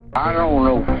I don't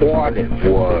know what it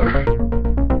was.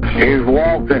 He's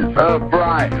walking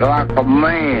upright like a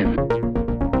man.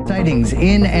 Sightings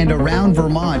in and around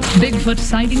Vermont. Bigfoot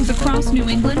sightings across New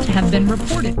England have been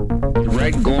reported.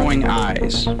 Red glowing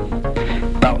eyes,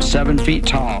 about 7 feet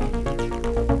tall.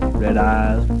 Red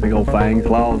eyes, big old fangs,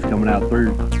 claws coming out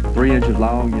through 3 inches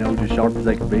long, just sharp as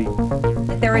they could be.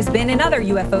 There has been another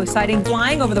UFO sighting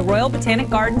flying over the Royal Botanic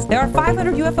Gardens. There are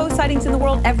 500 UFO sightings in the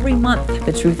world every month.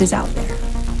 The truth is out there.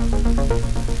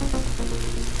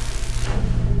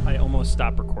 I almost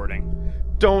stopped recording.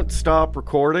 Don't stop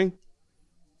recording.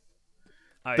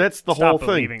 That's the whole thing. I stopped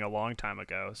believing a long time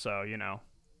ago, so,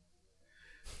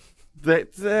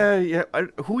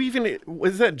 Who even...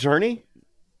 Was that Journey?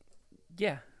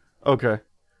 Yeah. Okay.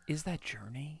 Is that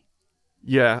Journey?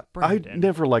 Yeah. Brandon. I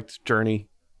never liked Journey.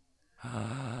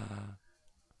 I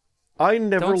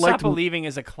never Don't liked... Stop Believing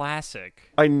is a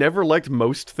classic. I never liked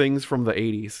most things from the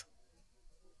 80s.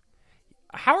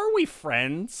 How are we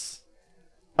friends?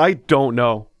 I don't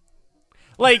know.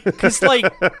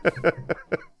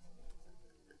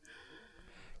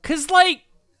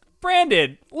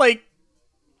 Brandon,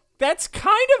 that's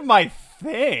kind of my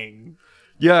thing.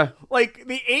 Yeah.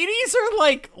 The 80s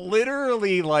are,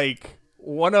 literally,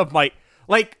 one of my...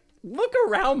 look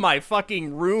around my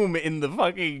fucking room in the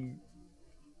fucking...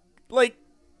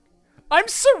 I'm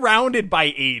surrounded by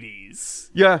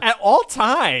 80s. Yeah. At all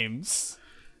times.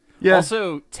 Yeah.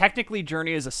 Also, technically,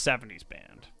 Journey is a 70s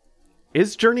band.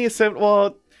 Is Journey a 70s?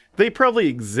 Well, they probably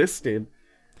existed.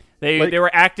 They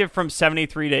were active from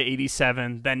 73 to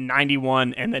 87, then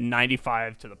 91, and then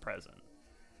 95 to the present.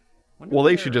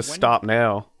 They should just stop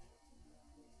now.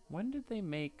 When did they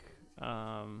make...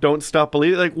 Don't Stop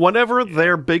Believing. Whatever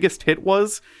their biggest hit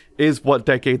was, is what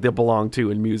decade they belong to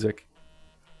in music.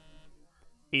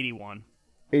 81.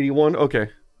 81? Okay.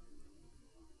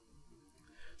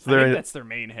 So I think that's their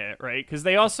main hit, right? Because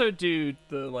they also do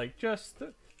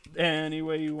any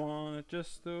way you want it,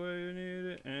 just the way you need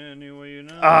it, any way you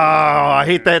know. Oh, I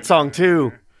hate that song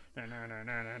too.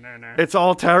 It's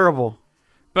all terrible.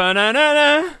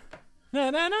 Ba-na-na-na.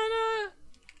 Na-na-na-na.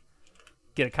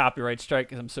 Get a copyright strike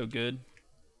because I'm so good.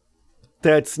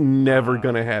 That's never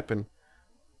gonna happen.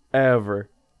 Ever.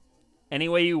 Any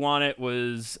Way You Want It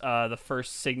was the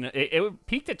first signal. It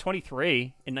peaked at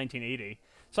 23 in 1980.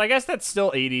 So I guess that's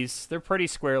still 80s. They're pretty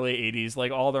squarely 80s.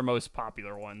 All their most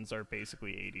popular ones are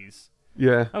basically 80s.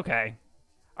 Yeah. Okay.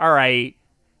 All right.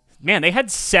 Man, they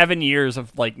had 7 years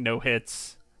of, no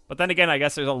hits. But then again, I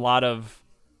guess there's a lot of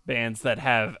bands that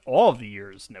have all of the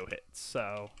years no hits,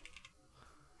 so...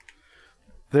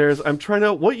 I'm trying to...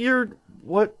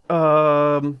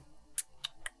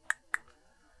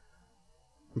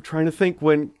 I'm trying to think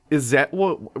when...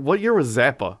 What year was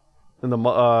Zappa in the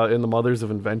Mothers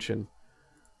of Invention?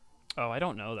 Oh, I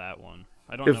don't know that one.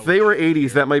 If they were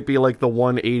 80s, that might be the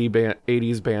one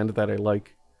 80s band that I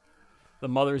like. The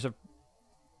Mothers of...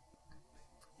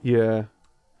 Yeah.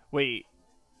 Wait.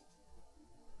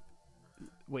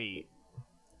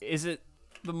 Is it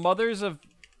the Mothers of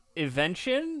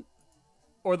Invention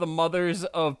or the Mothers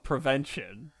of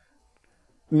Prevention?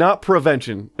 Not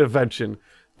Prevention, Invention.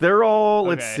 They're all, okay.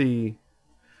 Let's see.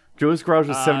 Joe's Garage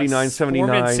was 79, 79.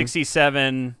 Formed in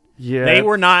 67. Yeah. They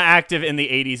were not active in the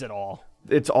 80s at all.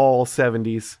 It's all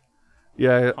 70s.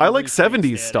 Yeah, I like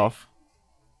 70s stuff.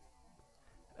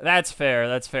 That's fair.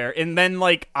 And then,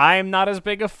 I'm not as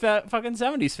big a fucking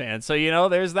 70s fan, so,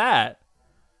 there's that.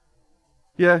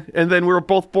 Yeah, and then we were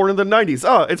both born in the 90s.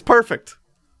 Oh, it's perfect.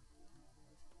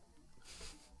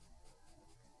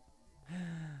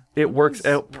 It works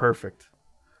out perfect.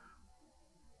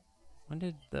 When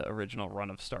did the original run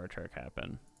of Star Trek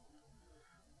happen?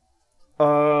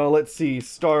 Let's see.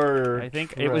 I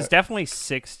think it was definitely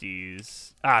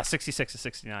 60s. 66 to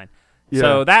 69. Yeah.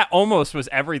 So that almost was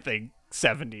everything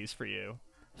 70s for you.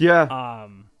 Yeah.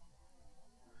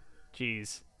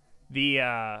 Jeez. The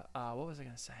what was I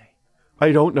gonna say?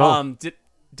 I don't know.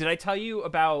 Did I tell you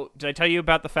about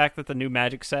the fact that the new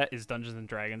Magic set is Dungeons and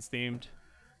Dragons themed?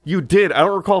 You did. I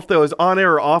don't recall if that was on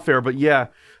air or off air, but yeah,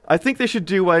 I think they should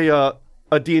do a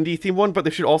D&D themed one, but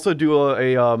they should also do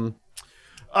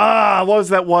what was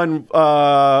that one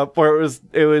where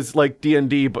it was like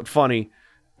D&D but funny?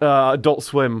 Adult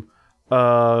Swim. He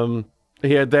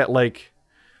had that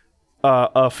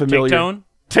a familiar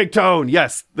Tig-Tone.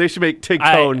 Yes, they should make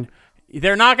Tig-Tone.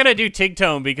 They're not gonna do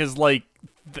Tig-Tone because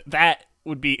that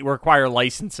would require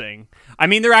licensing. I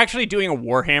mean, they're actually doing a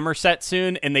Warhammer set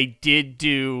soon, and they did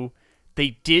do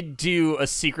a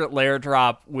Secret Lair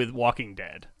drop with Walking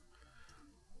Dead.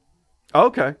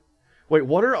 Okay. Wait,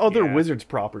 what are other Wizards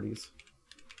properties?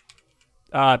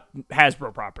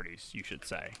 Hasbro properties, you should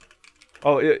say.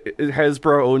 Oh,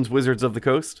 Hasbro owns Wizards of the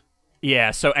Coast?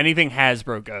 Yeah, so anything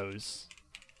Hasbro goes.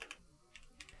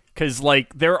 Because,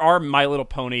 like, there are My Little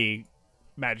Pony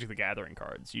Magic the Gathering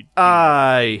cards.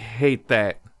 I hate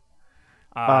that.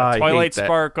 Twilight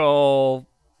Sparkle,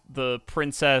 the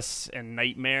Princess and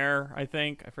Nightmare, I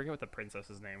think. I forget what the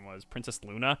princess's name was. Princess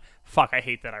Luna? Fuck, I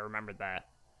hate that I remembered that.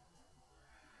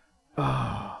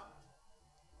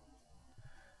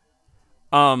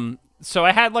 So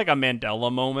I had, like, a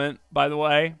Mandela moment, by the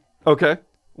way. Okay.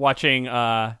 Watching,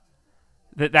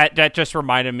 that just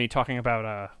reminded me, talking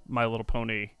about My Little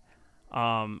Pony.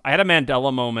 I had a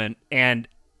Mandela moment, and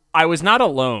I was not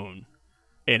alone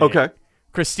in it. Okay.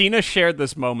 Christina shared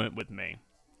this moment with me.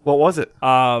 What was it?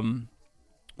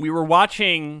 We were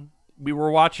watching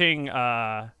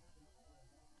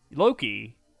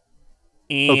Loki,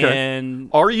 and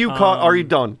Are you are you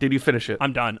done? Did you finish it?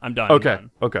 I'm done. Okay. I'm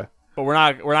done. Okay. But we're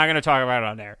not going to talk about it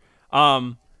on there.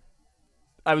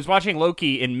 I was watching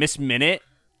Loki, and Miss Minute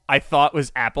I thought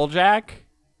was Applejack.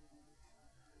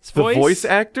 The voice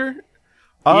actor?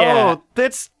 Oh, Yeah.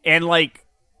 that's... And, like,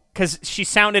 because she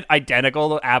sounded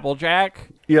identical to Applejack.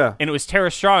 Yeah. And it was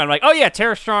Tara Strong. I'm like, oh, yeah,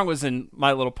 Tara Strong was in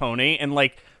My Little Pony. And,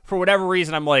 like, for whatever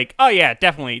reason, I'm like, oh, yeah,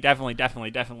 definitely.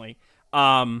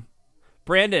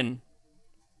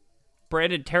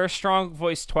 Brandon, Tara Strong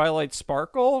voiced Twilight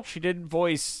Sparkle. She didn't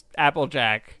voice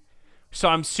Applejack. So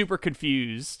I'm super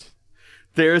confused.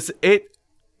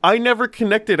 I never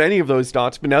connected any of those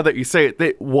dots, but now that you say it,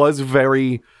 it was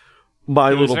very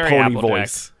My Little Pony Applejack.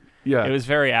 voice. Yeah. It was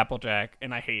very Applejack,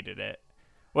 and I hated it.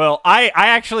 Well, I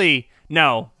actually...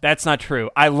 No, that's not true.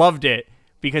 I loved it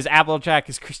because Applejack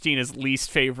is Christina's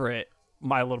least favorite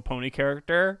My Little Pony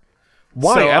character.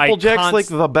 Why? So Applejack's like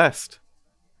the best.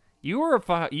 You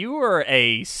were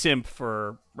a simp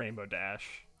for Rainbow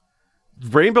Dash.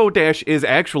 Rainbow Dash is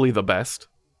actually the best.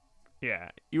 Yeah,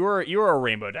 you were a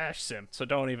Rainbow Dash simp, so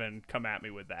don't even come at me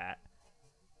with that.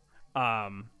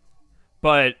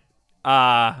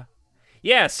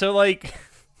 Yeah, so like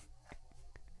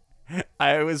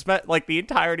I was like the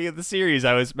entirety of the series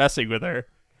I was messing with her.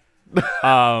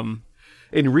 And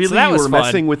really so you were fun.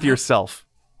 messing with yourself.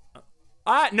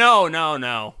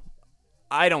 No.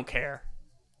 I don't care.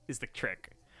 Is the trick.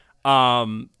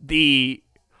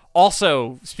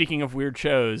 Also, speaking of weird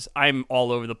shows, I'm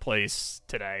all over the place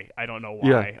today. I don't know why.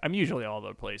 Yeah. I'm usually all over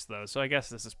the place, though, so I guess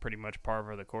this is pretty much par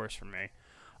for the course for me.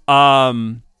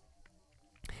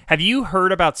 Have you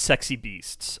heard about Sexy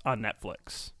Beasts on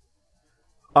Netflix?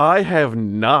 I have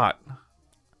not.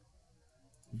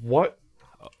 What?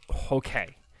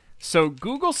 Okay. So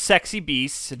Google Sexy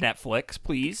Beasts Netflix,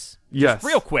 please. Yes. Just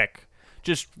real quick.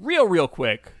 Just real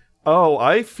quick. Oh,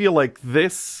 I feel like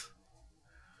this...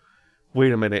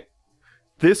 Wait a minute.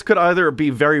 This could either be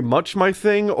very much my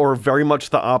thing or very much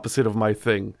the opposite of my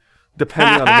thing,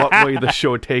 depending on what way the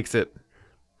show takes it.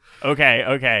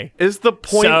 Okay. Is the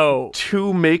point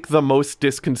to make the most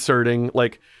disconcerting,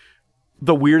 like,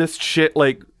 the weirdest shit,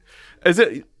 like, is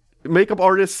it makeup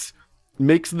artists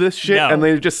makes this shit and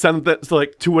they just send that,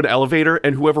 like, to an elevator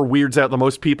and whoever weirds out the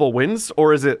most people wins?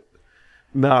 Or is it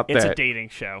not It's that? a dating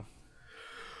show.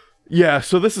 Yeah,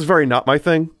 so this is very not my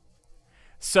thing.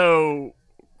 So,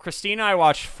 Christina and I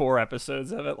watched 4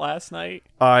 episodes of it last night.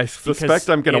 I suspect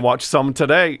I'm going to watch some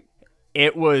today.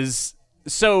 It was...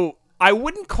 So, I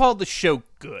wouldn't call the show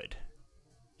good.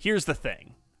 Here's the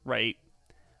thing, right?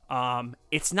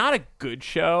 It's not a good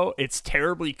show. It's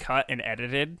terribly cut and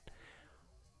edited.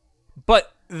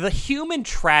 But the human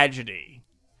tragedy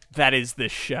that is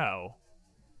this show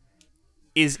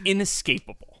is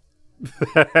inescapable.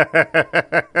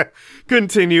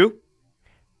 Continue.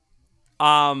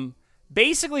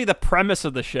 Basically, the premise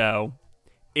of the show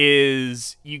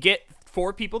is you get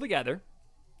 4 people together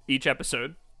each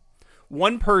episode.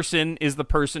 One person is the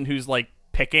person who's, like,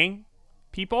 picking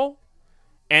people,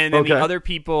 and then the other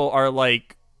people are,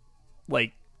 like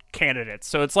candidates.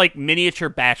 So it's like miniature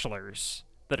bachelors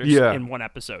that are in one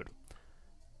episode.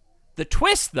 The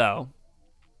twist, though,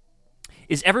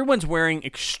 is everyone's wearing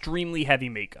extremely heavy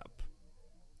makeup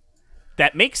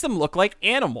that makes them look like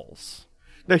animals.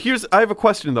 Now, I have a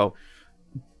question, though.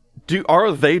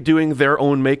 Are they doing their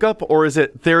own makeup, or is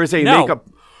it there is a makeup?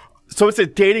 So it's a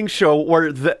dating show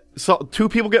where so 2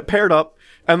 people get paired up,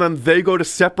 and then they go to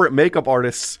separate makeup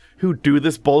artists who do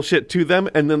this bullshit to them,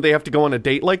 and then they have to go on a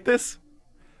date like this?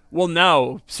 Well,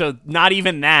 no. So not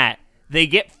even that. They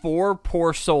get 4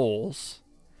 poor souls,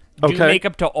 do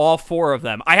makeup to all 4 of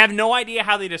them. I have no idea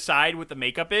how they decide what the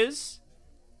makeup is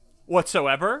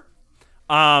whatsoever.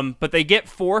 But they get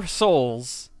 4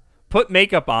 souls, put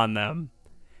makeup on them,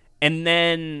 and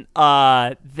then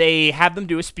they have them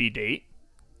do a speed date,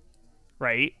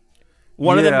 right?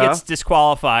 One of them Yeah. gets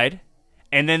disqualified,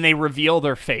 and then they reveal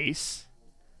their face,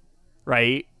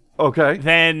 right? Okay.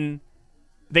 Then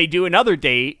they do another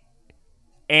date,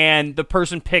 and the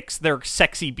person picks their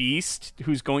sexy beast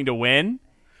who's going to win.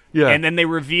 Yeah. And then they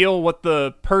reveal what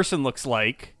the person looks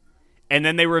like. And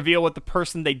then they reveal what the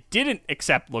person they didn't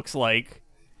accept looks like.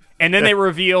 And then they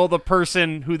reveal the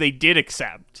person who they did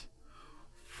accept.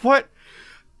 What?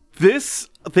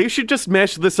 They should just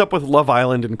mash this up with Love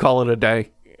Island and call it a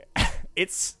day.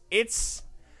 It's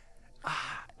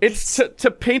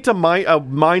to paint a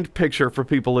mind picture for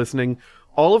people listening.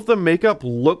 All of the makeup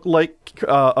look like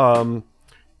the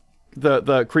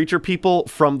creature people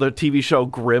from the TV show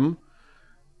Grimm.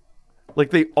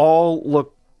 Like they all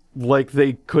look like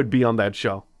they could be on that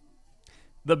show.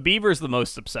 the beaver's the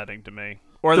most upsetting to me.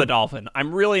 Or the dolphin.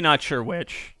 I'm really not sure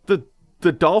which.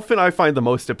 The dolphin I find the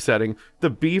most upsetting. The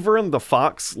beaver and the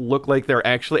fox look like they're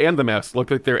actually, and the mouse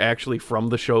look like they're actually from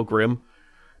the show Grimm.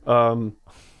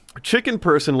 Chicken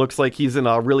person looks like he's in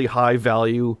a really high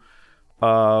value,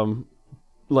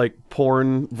 like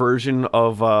porn version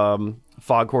of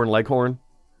Foghorn Leghorn.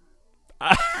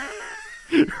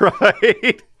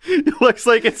 Right? It looks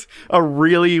like it's a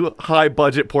really high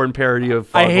budget porn parody of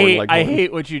Foghorn Leghorn. I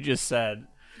hate what you just said,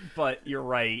 but you're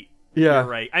right. Yeah. You're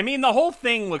right. I mean, the whole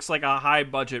thing looks like a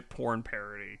high-budget porn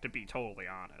parody, to be totally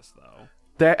honest, though.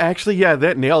 That actually, yeah,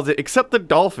 that nails it. Except the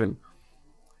dolphin.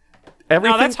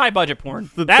 Everything, No, that's high-budget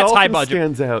porn. The That's dolphin high-budget.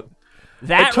 stands out.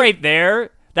 That right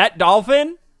there, that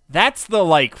dolphin, that's the,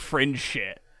 like, fringe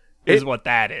shit, is It what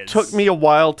that is. Took me a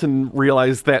while to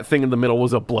realize that thing in the middle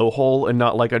was a blowhole and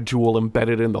not like a jewel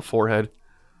embedded in the forehead.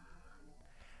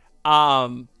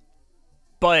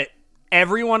 But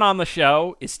everyone on the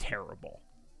show is terrible.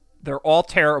 They're all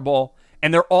terrible,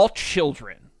 and they're all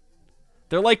children.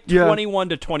 They're like 21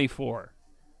 to 24.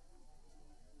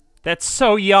 That's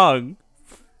so young.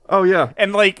 Oh, yeah.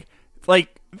 And like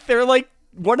they're like,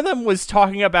 one of them was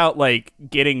talking about like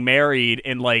getting married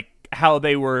and like how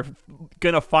they were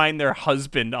gonna find their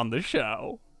husband on the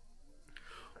show.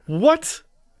 What?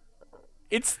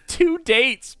 It's 2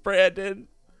 dates, Brandon.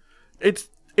 It's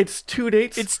 2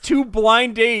 dates? It's 2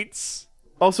 blind dates.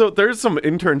 Also, there's some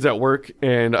interns at work,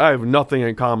 and I have nothing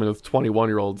in common with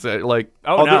 21-year-olds. Like,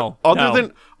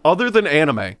 other than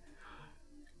anime.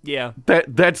 Yeah.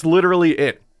 That's literally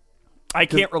it. I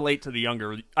can't relate to the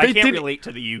younger. I can't relate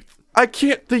to the youth. I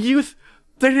can't. The youth,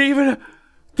 they don't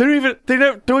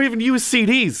even use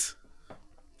CDs.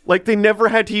 Like, they never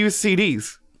had to use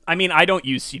CDs. I mean, I don't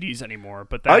use CDs anymore,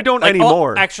 but I don't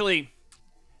anymore. Actually,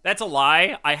 that's a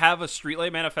lie. I have a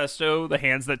Streetlight Manifesto, the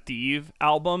Hands That Thieve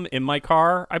album in my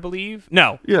car, I believe.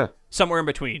 No. Yeah. Somewhere in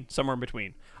between.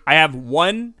 I have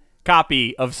one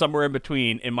copy of Somewhere in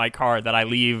Between in my car that I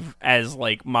leave as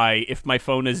like if my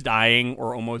phone is dying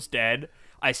or almost dead,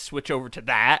 I switch over to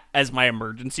that as my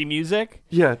emergency music.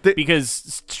 Yeah.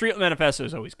 Because Streetlight Manifesto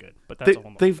is always good, but that's a whole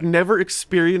nother They've thing. never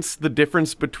experienced the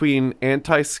difference between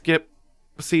anti-skip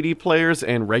CD players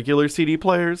and regular CD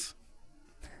players.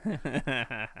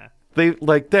 They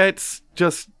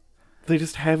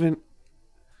just haven't.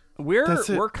 We're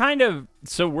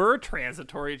a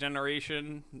transitory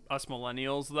generation, us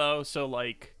millennials though. So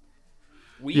like,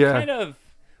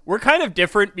 we're kind of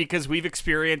different because we've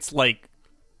experienced like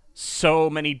so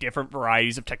many different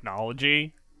varieties of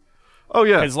technology. Oh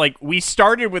yeah, Because like we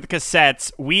started with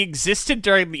cassettes, we existed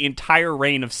during the entire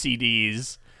reign of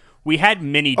CDs. We had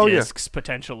mini discs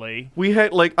potentially. we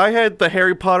had I had the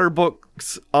Harry Potter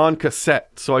books on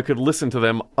cassette, so I could listen to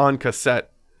them on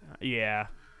cassette. Yeah,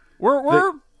 we're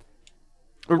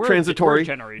transitory. we're a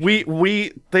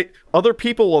generation. Other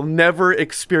people will never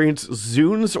experience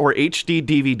Zunes or HD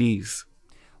DVDs.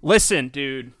 Listen,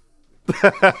 dude.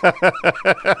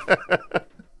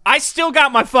 I still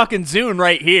got my fucking Zune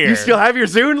right here. You still have your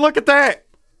Zune? Look at that.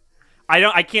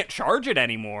 I can't charge it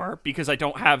anymore because I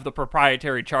don't have the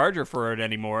proprietary charger for it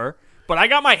anymore. But I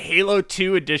got my Halo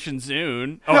 2 edition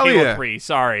Zune. Oh, Hell Halo yeah. 3,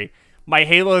 sorry. My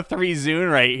Halo 3 Zune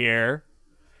right here.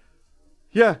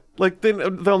 Yeah,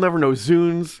 they'll never know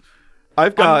Zunes.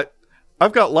 I've got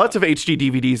lots of HD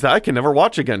DVDs that I can never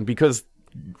watch again because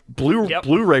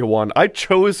Blu-ray one. I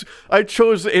chose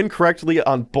incorrectly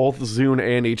on both Zune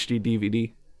and HD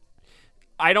DVD.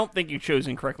 I don't think you chose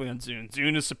incorrectly on Zune.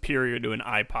 Zune is superior to an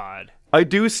iPod. I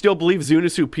do still believe Zune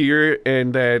is superior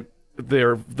and that they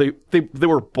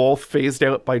were both phased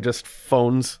out by just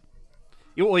phones.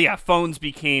 Well, yeah, phones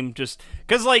became just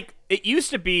because like it used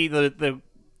to be the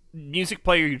music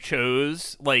player you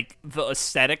chose, like the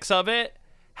aesthetics of it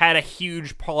had a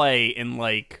huge play in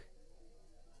like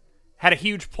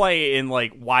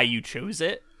why you chose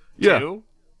it too.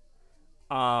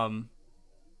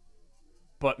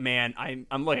 But man,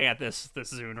 I'm looking at this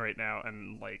Zune right now,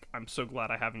 and like I'm so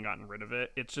glad I haven't gotten rid of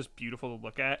it. It's just beautiful to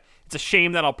look at. It's a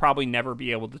shame that I'll probably never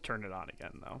be able to turn it on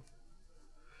again, though.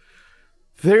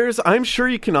 I'm sure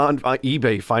you can on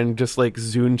eBay find just like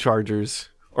Zune chargers,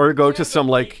 or go to some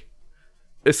like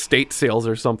estate sales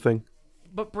or something.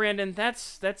 But Brandon,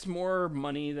 that's more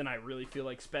money than I really feel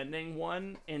like spending.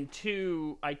 One, and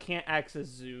two, I can't access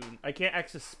Zune. I can't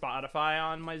access Spotify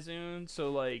on my Zune,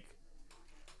 so like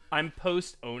I'm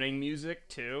post owning music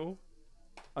too,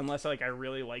 unless like I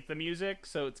really like the music.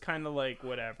 So it's kind of like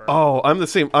whatever. Oh, I'm the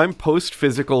same. I'm post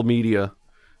physical media,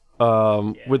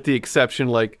 with the exception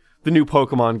like the new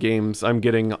Pokemon games I'm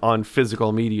getting on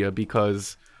physical media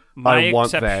because I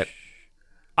want that.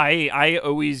 I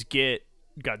always get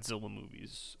Godzilla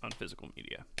movies on physical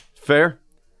media. Fair.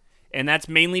 And that's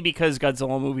mainly because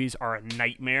Godzilla movies are a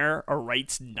nightmare, a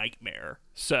rights nightmare.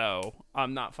 So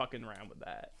I'm not fucking around with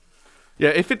that. Yeah,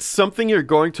 if it's something you're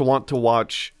going to want to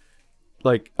watch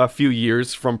like a few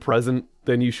years from present,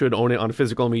 then you should own it on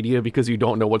physical media because you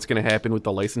don't know what's going to happen with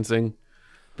the licensing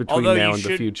between now and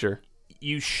the future.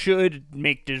 You should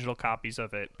make digital copies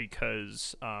of it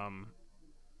because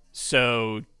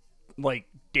so like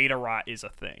data rot is a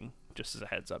thing, just as a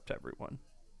heads up to everyone.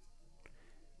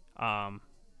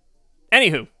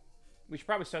 Anywho, we should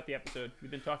probably start the episode.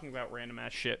 We've been talking about random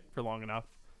ass shit for long enough.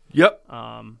 Yep.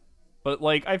 But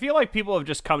like I feel like people have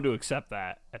just come to accept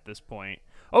that at this point.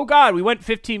 Oh god, we went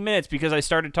 15 minutes because I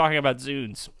started talking about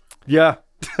Zunes. Yeah.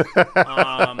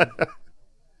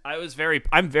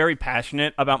 I'm very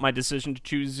passionate about my decision to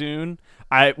choose Zune.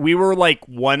 We were like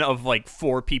one of like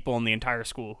 4 people in the entire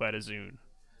school who had a Zune.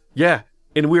 Yeah,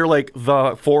 and we were like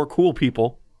the 4 cool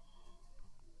people.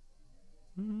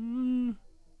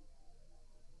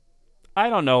 I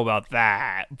don't know about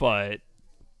that, but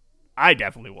I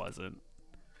definitely wasn't.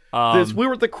 We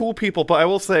were the cool people, but I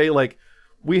will say, like,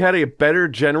 we had a better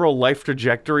general life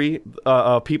trajectory,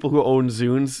 people who owned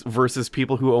Zunes versus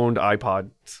people who owned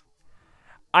iPods.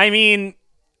 I mean,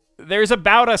 there's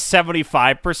about a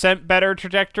 75% better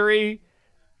trajectory.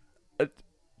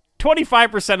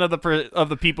 25% of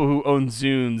the people who own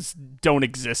Zunes don't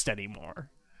exist anymore.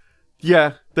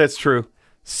 Yeah, that's true.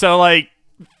 So, like,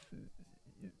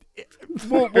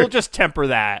 we'll just temper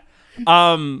that.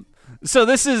 So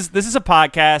this is a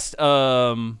podcast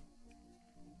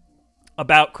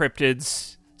about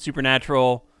cryptids,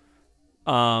 supernatural,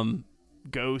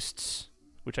 ghosts,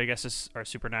 which I guess are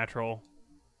supernatural.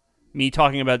 Me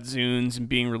talking about Zunes and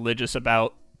being religious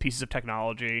about pieces of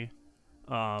technology,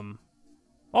 all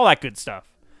that good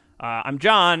stuff. I'm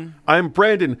John. I'm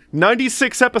Brandon.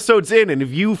 96 episodes in, and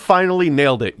you finally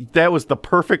nailed it. That was the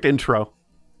perfect intro.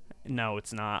 No,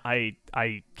 it's not. I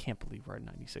can't believe we're at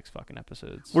 96 fucking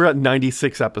episodes. We're at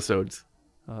 96 episodes.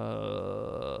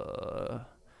 So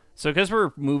because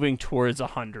we're moving towards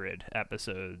 100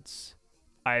 episodes,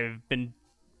 I've been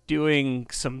doing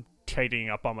some tidying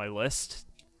up on my list.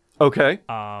 Okay.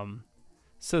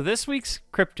 So this week's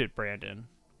cryptid, Brandon,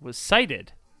 was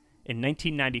cited in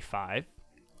 1995.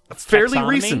 Fairly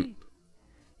recent.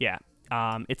 Yeah.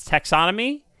 Its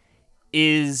taxonomy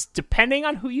is, depending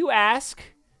on who you ask,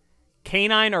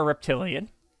 canine or reptilian.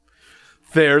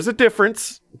 There's a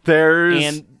difference.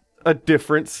 The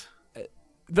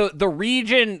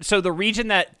region, so the region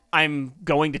that I'm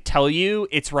going to tell you,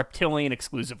 it's reptilian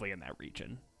exclusively in that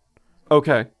region.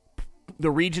 Okay.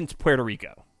 The region's Puerto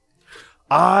Rico.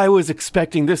 I was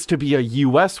expecting this to be a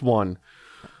U.S. one.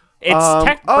 It's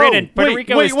Brandon. Puerto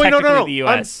Rico is technically the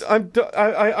U.S.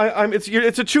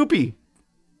 It's a Chupi.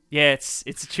 Yeah, it's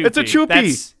a Chupi. It's a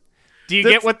Chupi. Do you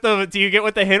get what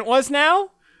the hint was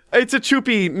now? It's a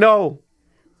Chupi. No.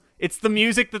 It's the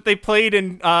music that they played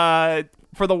in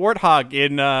for the Warthog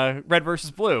in Red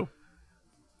vs. Blue.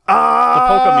 Oh. The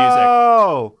polka music.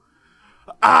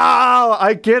 Oh,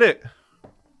 I get it.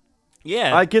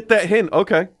 Yeah. I get that hint.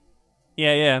 Okay.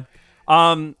 Yeah.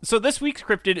 So this week's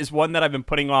cryptid is one that I've been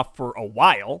putting off for a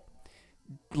while.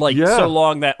 So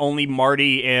long that only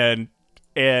Marty and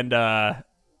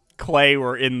Clay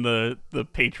were in the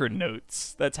patron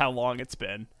notes. That's how long it's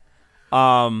been.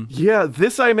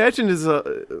 This I imagine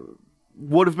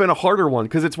would have been a harder one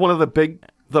because it's one of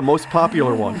the most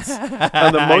popular ones.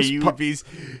 And the most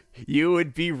you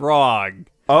would be wrong.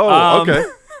 Oh, okay.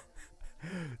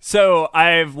 So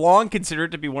I've long considered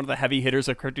it to be one of the heavy hitters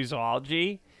of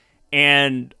cryptozoology,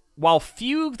 and while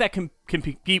few that can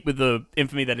compete with the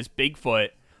infamy that is Bigfoot,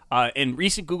 in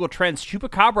recent Google Trends,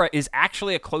 Chupacabra is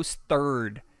actually a close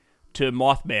third to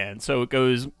Mothman. So it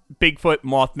goes Bigfoot,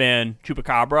 Mothman,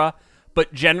 Chupacabra,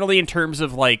 but generally in terms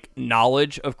of like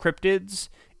knowledge of cryptids,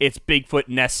 it's Bigfoot,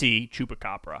 Nessie,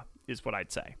 Chupacabra is what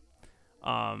I'd say.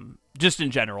 just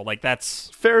in general, like that's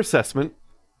Fair assessment.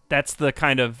 that's the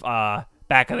kind of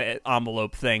back of the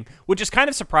envelope thing, which is kind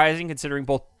of surprising considering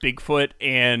both Bigfoot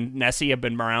and Nessie have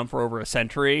been around for over a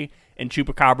century, and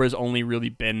Chupacabra's only really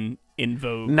been in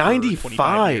vogue for 25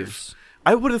 95. years.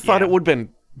 I would have thought Yeah. it would have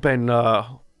been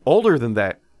older than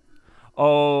that.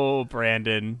 Oh,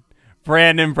 Brandon.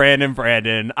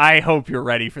 I hope you're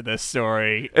ready for this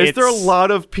story. Is there a lot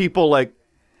of people like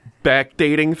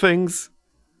backdating things?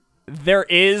 There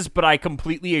is, but I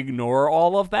completely ignore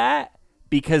all of that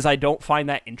because I don't find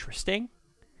that interesting.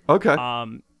 Okay.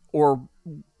 Or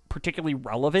particularly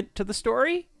relevant to the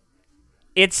story.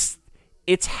 It's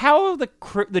how the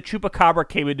Chupacabra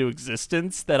came into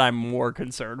existence that I'm more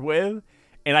concerned with,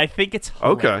 and I think it's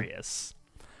hilarious.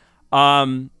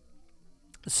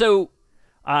 So,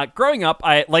 growing up,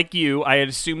 I had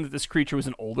assumed that this creature was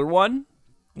an older one,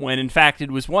 when in fact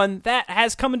it was one that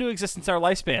has come into existence in our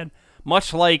lifespan.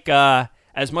 Much like,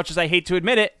 as much as I hate to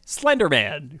admit it, Slender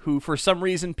Man, who for some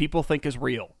reason people think is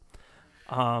real.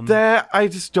 That I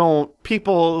just don't.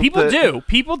 People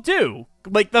do.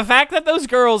 Like the fact that those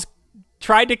girls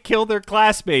tried to kill their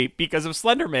classmate because of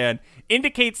Slender Man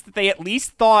indicates that they at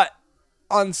least thought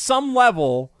on some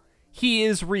level he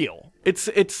is real.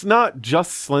 It's not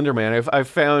just Slender Man. I've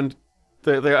found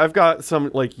that I've got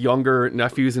some like younger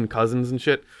nephews and cousins and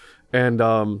shit, and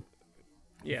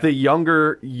the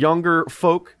younger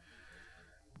folk,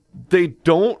 they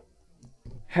don't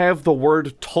have the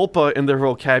word tulpa in their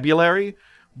vocabulary.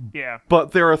 Yeah.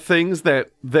 But there are things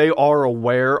that they are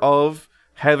aware of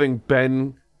having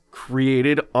been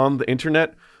created on the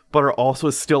internet, but are also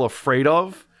still afraid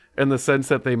of in the sense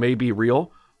that they may be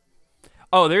real.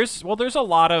 Oh, there's a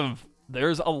lot of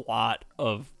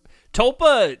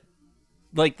tulpa.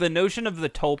 Like the notion of the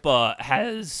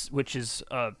tulpa which is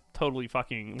totally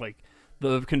fucking like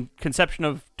the conception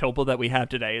of tulpa that we have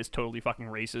today is totally fucking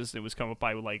racist. It was come up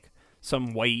by like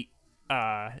some white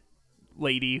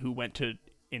lady who went to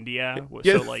India.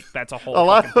 Yeah. So like that's a whole A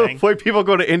lot thing. of white people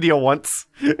go to India once.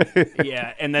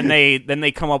 Yeah, and then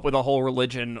they come up with a whole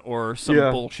religion or some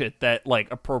bullshit that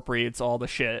like appropriates all the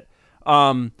shit.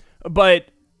 But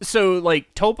so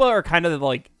like tulpa are kind of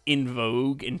like in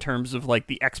vogue in terms of like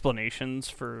the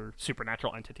explanations for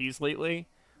supernatural entities lately.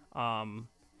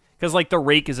 Because like the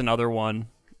rake is another one.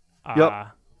 Yep.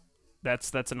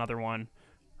 That's another one.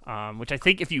 Which I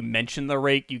think if you mention the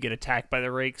rake, you get attacked by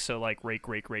the rake. So like rake.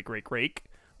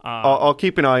 I'll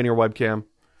keep an eye on your webcam.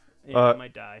 I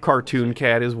might die. Cartoon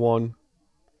Cat is one.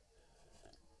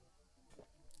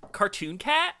 Cartoon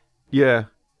Cat? Yeah.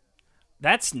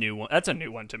 That's new one. That's a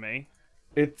new one to me.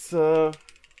 It's that.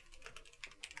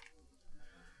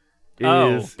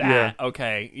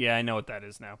 Okay. Yeah, I know what that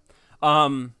is now.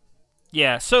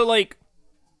 Yeah, so like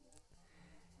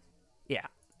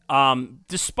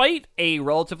despite a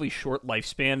relatively short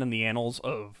lifespan in the annals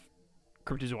of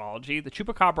cryptozoology, the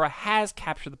Chupacabra has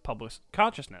captured the public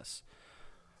consciousness.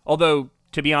 Although,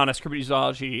 to be honest,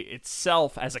 cryptozoology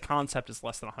itself as a concept is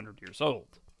less than 100 years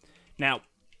old. Now,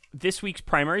 this week's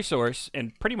primary source,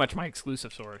 and pretty much my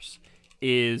exclusive source,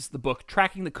 is the book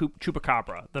Tracking the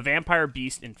Chupacabra, The Vampire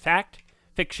Beast in Fact,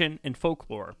 Fiction, and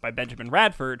Folklore by Benjamin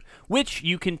Radford, which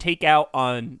you can take out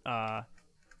on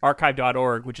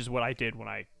archive.org, which is what I did when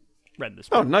I read this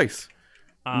book. Oh, nice.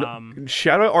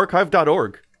 Shout out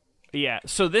archive.org. Yeah,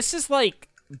 so this is like,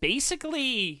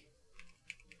 basically,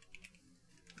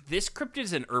 this cryptid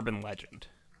is an urban legend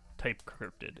type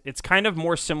cryptid. It's kind of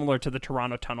more similar to the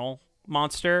Toronto Tunnel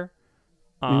monster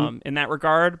in that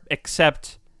regard,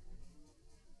 except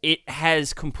it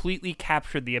has completely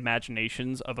captured the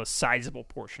imaginations of a sizable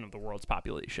portion of the world's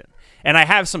population. And I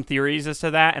have some theories as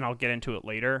to that, and I'll get into it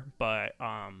later, but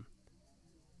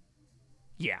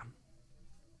yeah.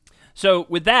 So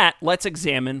with that, let's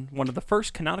examine one of the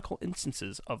first canonical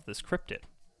instances of this cryptid.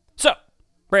 So,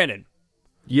 Brandon,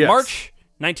 Yes. March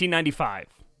 1995.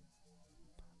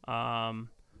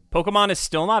 Pokemon is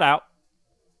still not out.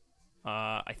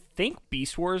 I think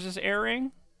Beast Wars is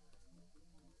airing.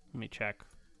 Let me check.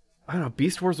 I don't know.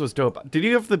 Beast Wars was dope. Did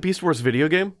you have the Beast Wars video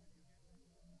game?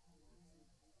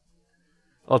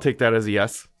 I'll take that as a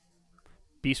yes.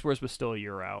 Beast Wars was still a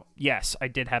year out. Yes, I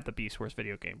did have the Beast Wars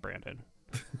video game, Brandon.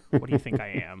 What do you think I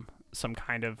am? Some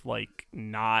kind of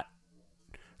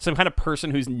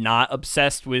person who's not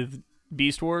obsessed with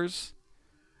Beast Wars?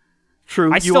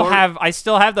 True. I still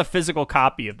have the physical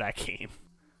copy of that game.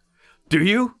 Do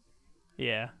you?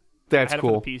 Yeah. That's I had cool.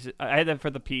 It for the PC. I had that for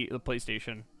the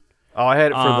PlayStation. Oh, I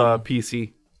had it for the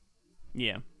PC.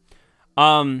 Yeah.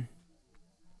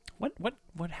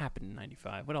 What happened in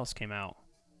 95? What else came out?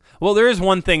 Well, there is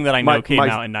one thing that I know came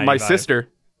out in 95. My sister.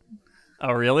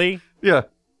 Oh, really? Yeah.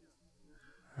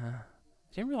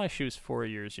 Didn't realize she was 4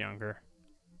 years younger.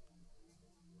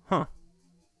 Huh.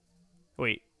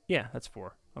 Wait. Yeah, that's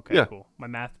 4. Okay, Yeah. cool.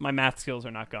 My math skills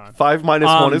are not gone. 5 minus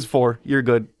 1 is 4. You're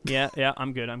good. Yeah,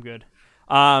 I'm good.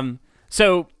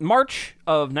 So March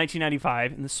of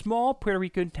 1995, in the small Puerto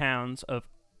Rican towns of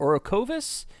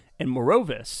Orocovis and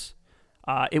Morovis,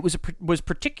 it was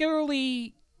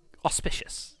particularly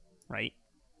auspicious, right?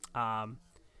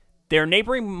 They're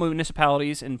neighboring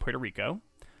municipalities in Puerto Rico.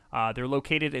 They're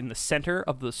located in the center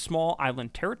of the small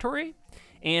island territory.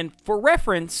 And for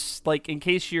reference, like in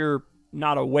case you're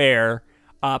not aware,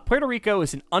 Puerto Rico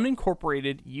is an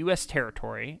unincorporated U.S.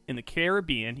 territory in the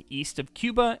Caribbean east of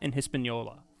Cuba and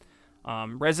Hispaniola.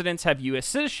 Residents have U.S.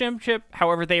 citizenship,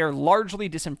 however, they are largely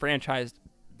disenfranchised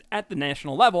at the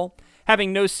national level,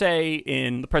 having no say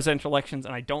in the presidential elections,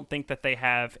 and I don't think that they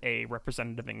have a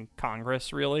representative in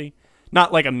Congress, really.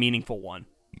 Not like a meaningful one.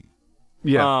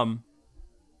 Yeah.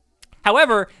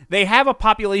 However, they have a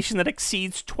population that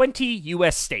exceeds 20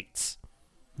 U.S. states.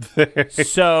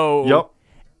 So, Yep.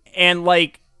 And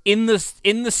like in the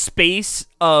space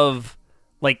of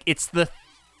like it's the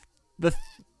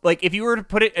like if you were to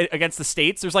put it against the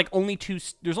states, there's only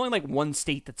like one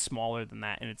state that's smaller than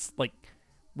that, and it's like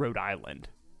Rhode Island.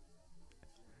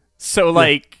 So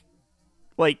like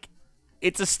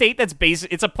it's a state that's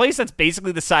it's a place that's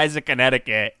basically the size of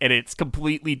Connecticut, and it's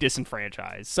completely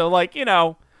disenfranchised. So like,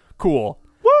 cool.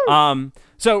 Woo!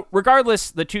 So regardless,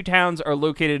 the two towns are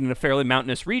located in a fairly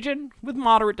mountainous region with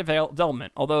moderate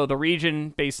development, although the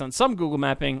region, based on some Google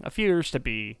mapping, appears to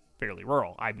be fairly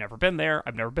rural. I've never been there.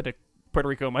 I've never been to Puerto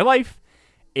Rico in my life,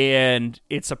 and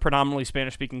it's a predominantly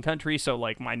Spanish-speaking country, so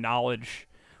like my knowledge,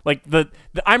 like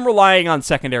I'm relying on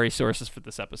secondary sources for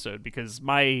this episode because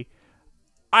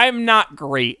I'm not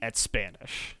great at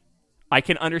Spanish. I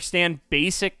can understand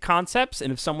basic concepts,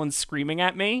 and if someone's screaming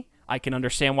at me, I can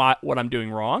understand what I'm doing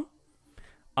wrong.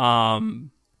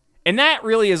 And that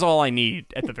really is all I need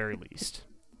at the very least.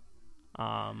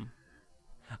 I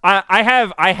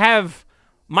have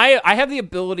the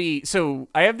ability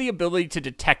to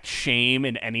detect shame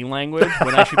in any language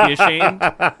when I should be ashamed.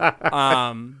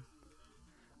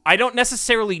 I don't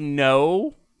necessarily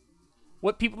know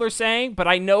what people are saying, but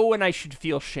I know when I should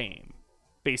feel shame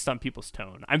based on people's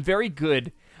tone. I'm very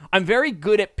good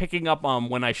at picking up on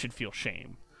when I should feel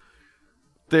shame.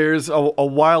 There's a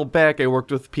while back I worked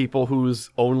with people whose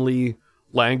only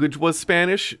language was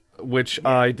Spanish, which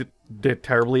I did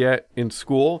terribly at in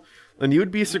school. And you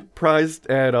would be surprised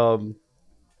at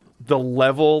the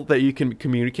level that you can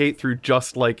communicate through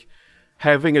just like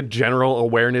having a general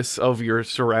awareness of your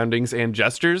surroundings and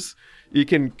gestures. You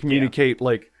can communicate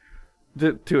like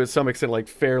to some extent like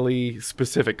fairly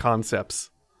specific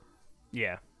concepts.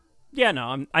 Yeah. Yeah,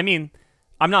 no, I'm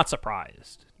not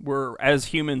surprised. As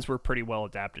humans, we're pretty well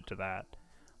adapted to that.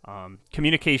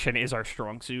 Communication is our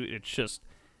strong suit. It's just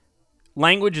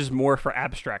language is more for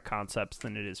abstract concepts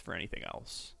than it is for anything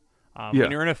else.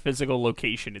 When you're in a physical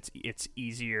location, it's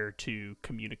easier to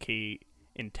communicate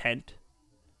intent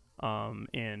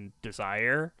and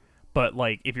desire. But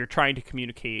like if you're trying to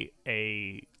communicate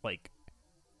a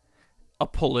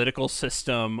political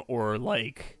system or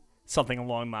like something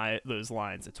along those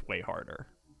lines, it's way harder.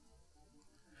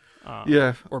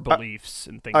 Or beliefs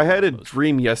and things. I had a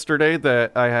dream yesterday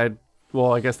that I had.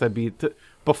 Well, I guess that'd be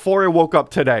before I woke up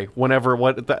today.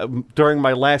 During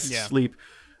my last sleep,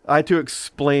 I had to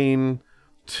explain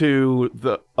to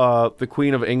the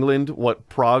Queen of England what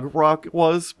prog rock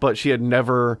was, but she had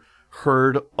never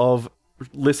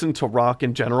listened to rock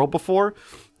in general before.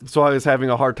 So I was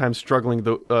having a hard time struggling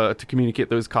to communicate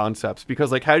those concepts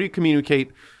because, like, how do you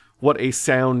communicate what a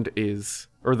sound is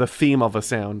or the theme of a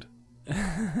sound?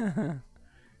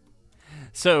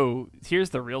 So here's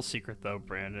the real secret, though,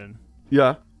 Brandon.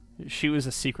 Yeah. She was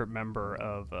a secret member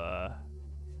of.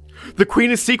 The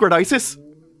Queen is secret ISIS?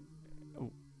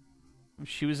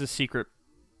 She was a secret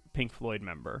Pink Floyd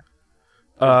member.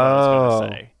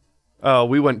 Oh,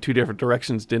 we went two different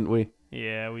directions, didn't we?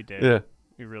 Yeah, we did. Yeah.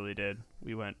 We really did.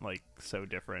 We went like so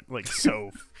different, like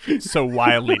so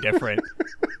wildly different.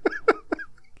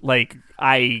 Like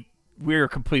we're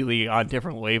completely on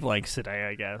different wavelengths today,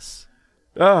 I guess.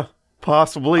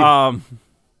 Possibly.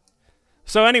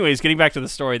 So anyways, getting back to the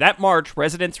story, that March,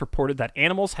 residents reported that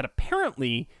animals had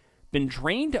apparently been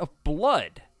drained of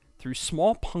blood through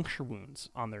small puncture wounds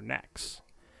on their necks.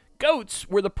 Goats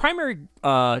were the primary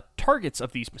targets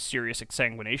of these mysterious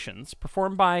exsanguinations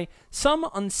performed by some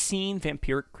unseen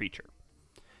vampiric creature.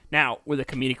 Now, with a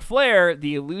comedic flair,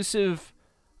 the elusive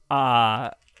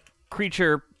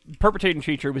perpetrating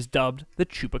creature was dubbed the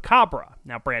Chupacabra.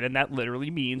 Now, Brandon, that literally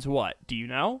means what? Do you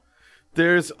know?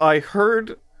 I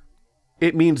heard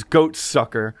it means goat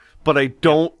sucker, but I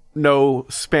don't know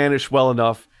Spanish well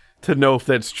enough to know if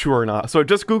that's true or not. So I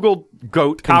just Googled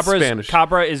goat in Spanish.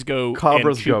 Cabra is goat,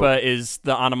 Cabra's and chupa goat. is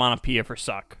the onomatopoeia for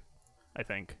suck, I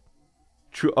think.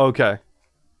 True. Okay.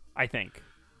 I think.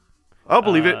 I'll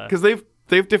believe it, because they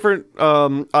have different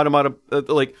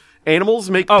like animals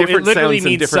make Oh, it different literally sounds in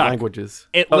means different suck. languages.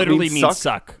 It literally means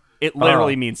suck. It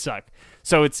literally means suck.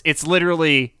 So it's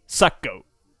literally suck goat.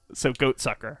 So goat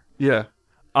sucker. Yeah.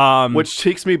 Um, Which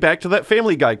takes me back to that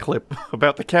Family Guy clip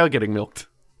about the cow getting milked.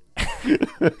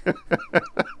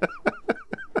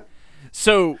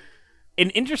 So, an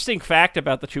interesting fact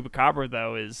about the chupacabra,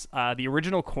 though, is the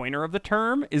original coiner of the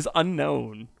term is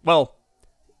unknown. Well,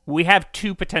 we have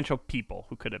two potential people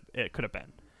who it could have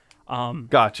been.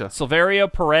 Gotcha.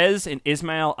 Silverio Perez and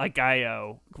Ismael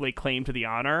Agallo lay claim to the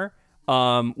honor,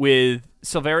 with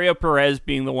Silverio Perez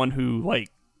being the one who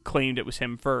claimed it was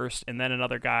him first, and then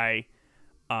another guy,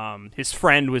 his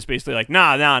friend, was basically like,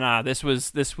 nah, this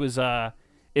was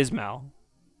Ismael.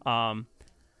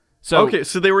 Okay,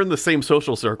 so they were in the same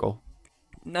social circle.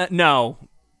 No,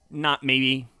 not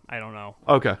maybe. I don't know.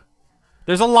 Okay.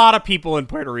 There's a lot of people in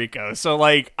Puerto Rico, so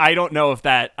I don't know if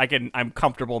I'm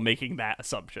comfortable making that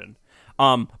assumption.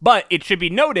 But it should be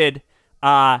noted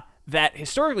that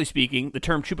historically speaking, the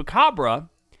term chupacabra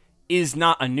is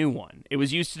not a new one. It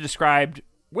was used to describe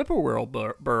whippoorwill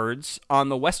birds on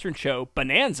the Western show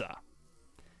Bonanza.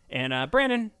 And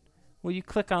Brandon, will you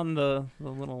click on the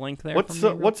little link there? What's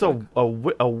a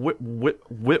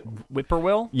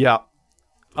whippoorwill? Yeah.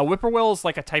 A whippoorwill is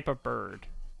like a type of bird.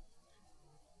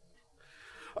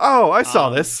 Oh, I saw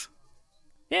this.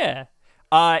 Yeah.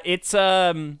 It's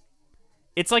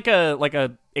like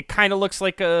a it kind of looks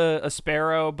like a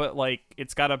sparrow, but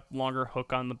it's got a longer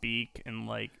hook on the beak, and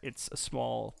it's a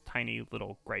small, tiny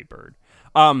little gray bird.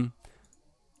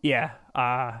 Yeah.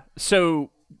 So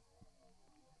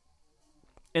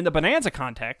in the Bonanza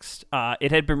context,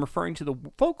 it had been referring to the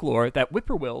folklore that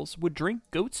whippoorwills would drink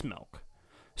goat's milk.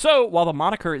 So while the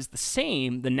moniker is the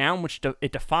same, the noun which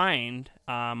it defined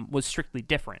was strictly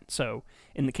different. So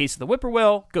in the case of the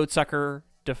whippoorwill, goatsucker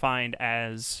defined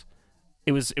as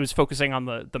it was focusing on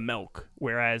the milk,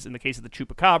 whereas in the case of the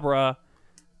chupacabra,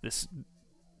 this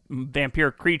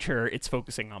vampiric creature, it's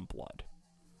focusing on blood.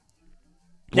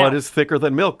 Blood is thicker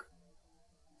than milk.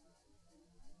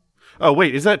 Oh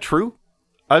wait, is that true?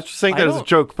 I was just saying that as a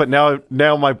joke, but now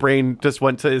my brain just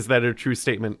went to, is that a true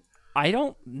statement? I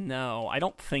don't know. I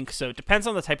don't think so. It depends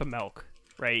on the type of milk,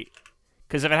 right?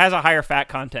 Because if it has a higher fat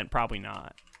content, probably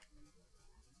not.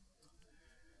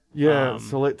 Yeah,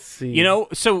 so let's see.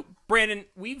 So Brandon,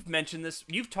 we've mentioned this.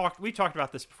 We've talked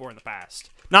about this before in the past.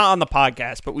 Not on the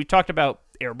podcast, but we talked about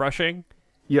airbrushing.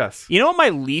 Yes. You know what my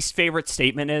least favorite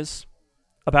statement is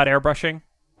about airbrushing?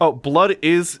 Oh, blood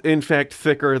is in fact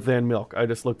thicker than milk. I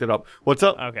just looked it up. What's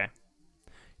up? Okay.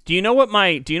 Do you know what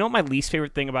my least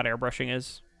favorite thing about airbrushing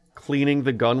is? Cleaning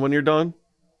the gun when you're done?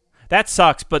 That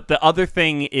sucks, but the other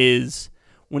thing is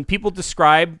when people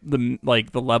describe the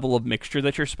level of mixture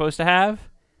that you're supposed to have,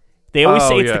 they always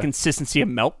say it's the consistency of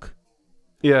milk.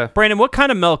 Yeah. Brandon, what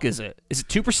kind of milk is it? Is it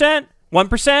 2%? 1%?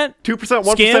 2%,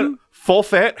 1%, skim? full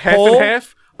fat, half whole? and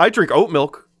half. I drink oat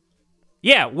milk.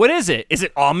 Yeah, what is it? Is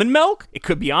it almond milk? It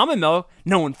could be almond milk.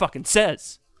 No one fucking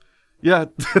says. Yeah.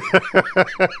 Do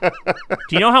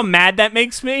you know how mad that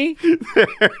makes me?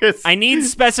 I need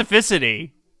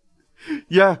specificity.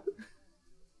 Yeah.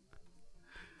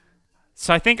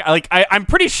 So I think I'm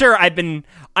pretty sure I've been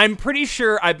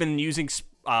using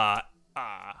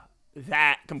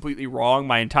that completely wrong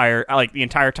the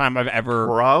entire time I've ever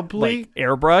probably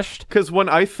airbrushed. Because when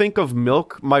I think of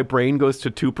milk, my brain goes to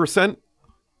 2%.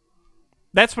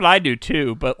 That's what I do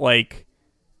too, but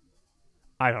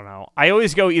I don't know. I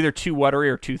always go either too watery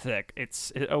or too thick.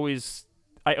 I always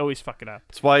fuck it up.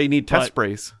 That's why you need test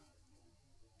sprays.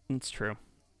 It's true.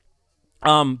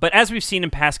 But as we've seen in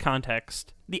past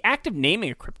context, the act of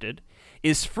naming a cryptid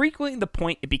is frequently the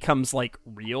point it becomes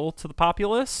real to the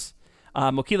populace.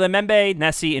 Mokele Mbembe,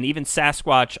 Nessie, and even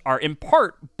Sasquatch are in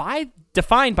part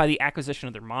defined by the acquisition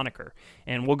of their moniker.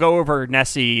 And we'll go over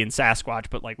Nessie and Sasquatch,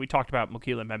 but we talked about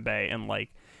Mokele Mbembe and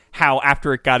how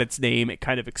after it got its name, it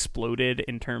kind of exploded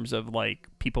in terms of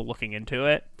people looking into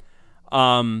it.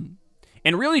 And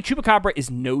really, Chupacabra is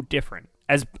no different.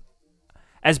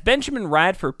 As Benjamin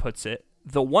Radford puts it,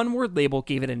 the one-word label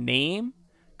gave it a name,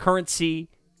 currency,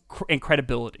 and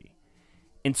credibility.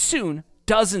 And soon,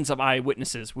 dozens of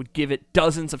eyewitnesses would give it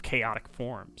dozens of chaotic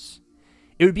forms.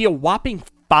 It would be a whopping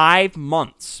 5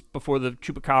 months before the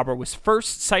Chupacabra was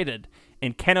first sighted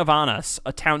in Canovanas,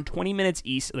 a town 20 minutes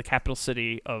east of the capital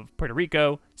city of Puerto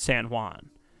Rico, San Juan.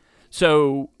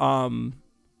 So,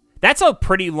 That's a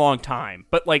pretty long time.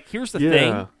 But, like, here's the Yeah.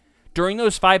 thing. During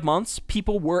those 5 months,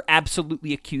 people were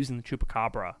absolutely accusing the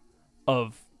chupacabra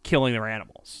of killing their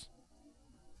animals.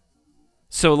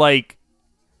 So, like,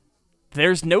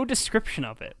 there's no description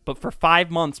of it. But for 5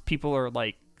 months, people are,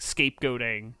 like,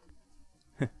 scapegoating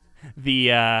the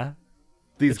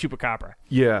chupacabra.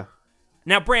 Yeah.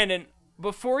 Now, Brandon,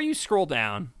 before you scroll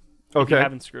down, Okay. if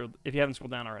you haven't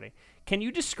scrolled down already, can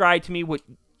you describe to me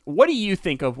what do you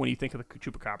think of when you think of the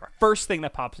chupacabra? First thing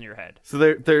that pops in your head. So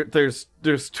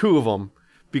there's two of them,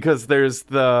 because there's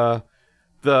the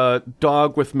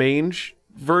dog with mange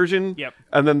version. Yep.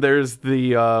 And then there's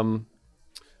the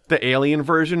alien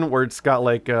version where it's got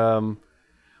like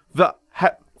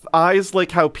eyes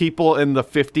like how people in the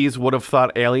 50s would have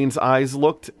thought aliens' eyes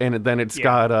looked, and then it's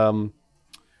got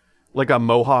like a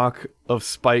mohawk of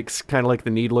spikes, kind of like the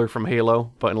Needler from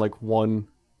Halo, but in like one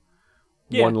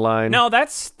line. No,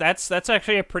 that's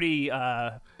actually a pretty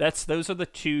those are the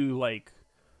two like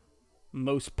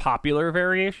most popular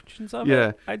variations of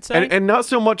it, I'd say. And not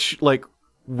so much like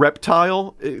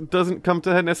reptile, it doesn't come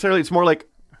to head necessarily. It's more like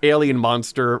alien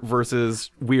monster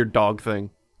versus weird dog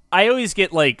thing. I always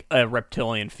get like a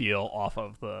reptilian feel off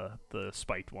of the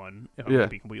spiked one, if I'm gonna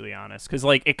be completely honest, because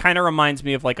like it kind of reminds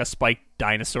me of like a spiked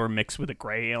dinosaur mixed with a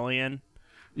gray alien.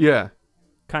 Yeah,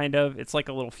 kind of. It's like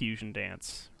a little fusion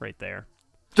dance right there.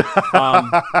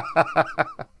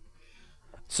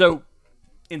 So,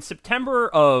 in September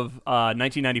of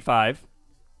 1995,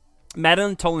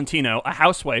 Madeline Tolentino, a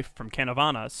housewife from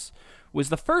Canovanas, was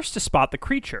the first to spot the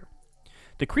creature.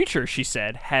 The creature, she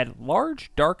said, had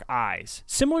large, dark eyes,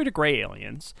 similar to gray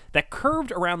aliens, that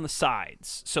curved around the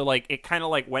sides. So, like, it kind of,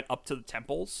 like, went up to the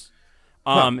temples.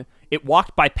 It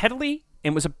walked bipedally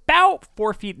and was about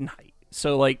 4 feet in height.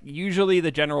 So, like, usually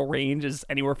the general range is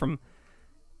anywhere from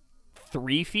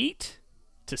 3 feet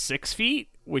to 6 feet,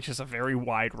 which is a very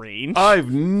wide range. I've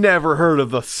never heard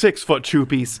of the 6 foot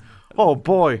chupies. Oh,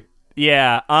 boy.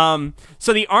 Yeah.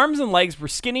 So the arms and legs were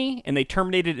skinny, and they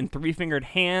terminated in 3-fingered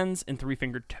hands and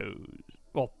 3-fingered toes.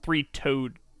 Well,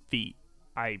 3-toed feet.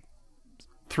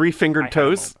 3-fingered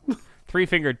toes?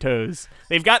 3-fingered toes.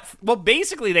 They've got, well,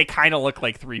 basically they kind of look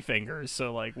like 3 fingers,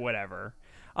 so like whatever.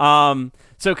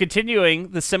 So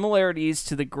continuing, the similarities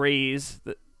to the grays,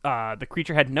 the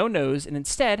creature had no nose and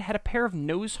instead had a pair of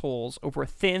nose holes over a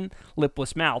thin,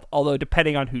 lipless mouth. Although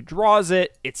depending on who draws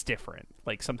it, it's different.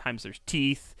 Like sometimes there's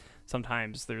teeth.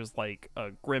 Sometimes there's like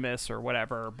a grimace or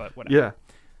whatever, but whatever.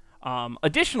 Yeah.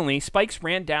 Additionally, spikes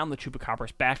ran down the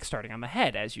chupacabra's back, starting on the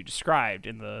head, as you described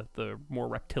in the more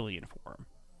reptilian form.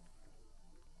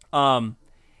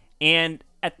 And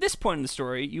at this point in the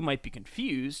story, you might be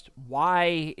confused.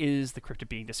 Why is the cryptid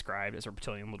being described as a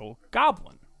reptilian little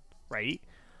goblin, right?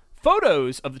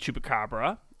 Photos of the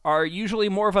chupacabra are usually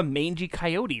more of a mangy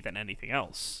coyote than anything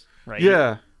else, right?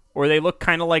 Yeah. Or they look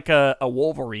kind of like a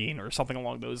Wolverine or something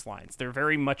along those lines. They're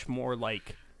very much more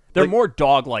like... They're more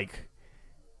dog-like.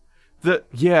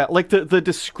 The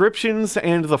descriptions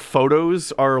and the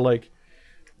photos are, like,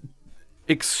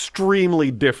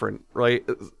 extremely different, right?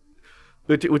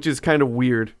 Which is kind of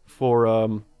weird for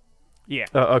a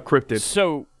cryptid.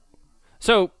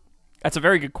 So that's a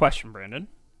very good question, Brandon,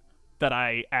 that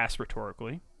I asked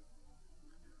rhetorically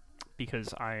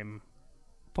because I'm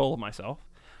full of myself.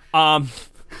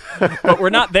 But we're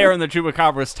not there in the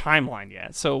Chupacabra's timeline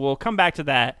yet, so we'll come back to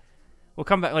that. We'll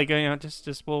come back, we'll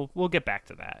get back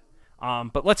to that.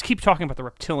 But let's keep talking about the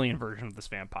reptilian version of this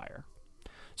vampire.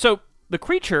 So the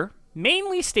creature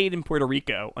mainly stayed in Puerto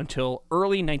Rico until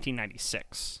early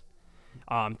 1996.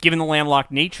 Given the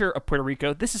landlocked nature of Puerto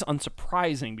Rico, this is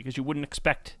unsurprising because you wouldn't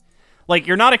expect, like,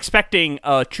 you're not expecting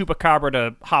a Chupacabra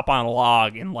to hop on a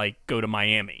log and like go to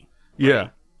Miami.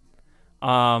 Right?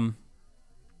 Yeah.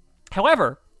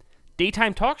 However,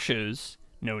 daytime talk shows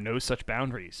know no such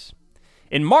boundaries.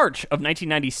 In March of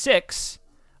 1996,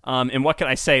 and what can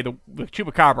I say? The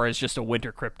Chupacabra is just a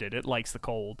winter cryptid. It likes the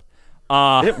cold.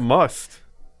 It must.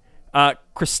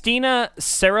 Christina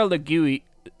Saralegui,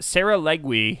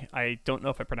 I don't know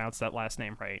if I pronounced that last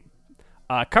name right,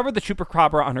 covered the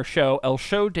Chupacabra on her show, El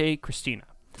Show de Cristina.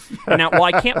 Now, while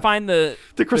I can't find the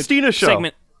Christina show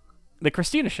segment, the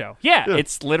Christina show. Yeah,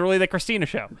 it's literally the Christina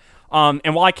show.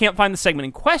 And while I can't find the segment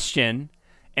in question,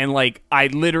 and like I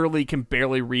literally can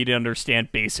barely read and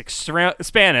understand basic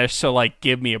Spanish, so like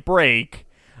give me a break.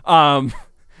 The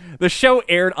show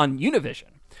aired on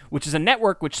Univision, which is a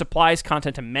network which supplies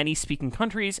content to many speaking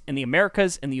countries in the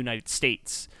Americas and the United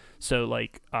States. So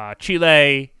like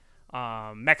Chile,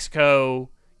 Mexico,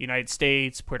 United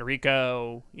States, Puerto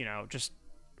Rico, just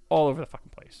all over the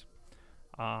fucking place.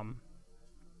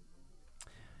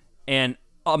 And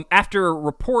after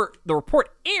the report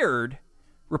aired,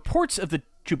 reports of the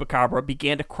chupacabra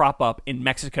began to crop up in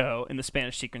Mexico and the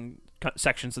Spanish-speaking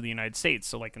sections of the United States,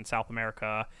 so like in South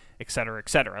America, et cetera, et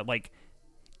cetera. Like,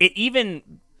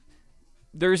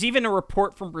 there's even a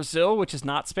report from Brazil, which is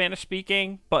not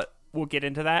Spanish-speaking, but we'll get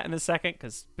into that in a second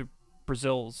because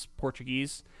Brazil's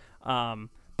Portuguese.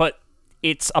 But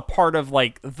it's a part of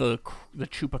like the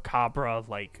chupacabra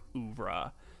like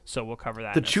oeuvre, so we'll cover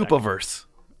that. The Chupaverse.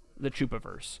 The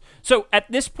Chupaverse. So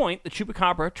at this point, the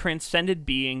chupacabra transcended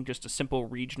being just a simple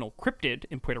regional cryptid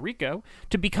in Puerto Rico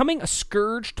to becoming a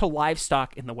scourge to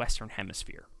livestock in the Western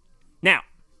Hemisphere. Now,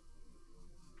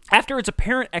 after its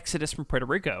apparent exodus from Puerto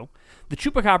Rico, the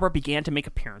chupacabra began to make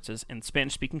appearances in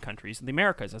Spanish-speaking countries in the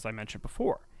Americas, as I mentioned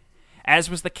before. As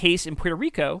was the case in Puerto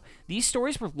Rico, these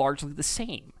stories were largely the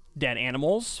same. Dead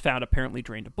animals found apparently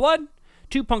drained of blood.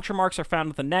 2 puncture marks are found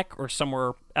at the neck or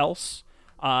somewhere else.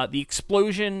 The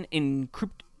explosion in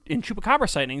chupacabra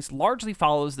sightings largely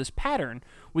follows this pattern,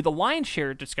 with the lion's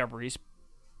share of discoveries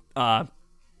of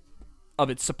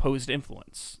its supposed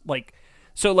influence.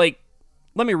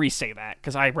 Let me re-say that,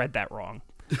 because I read that wrong.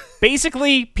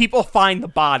 Basically, people find the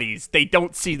bodies. They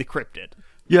don't see the cryptid.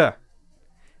 Yeah.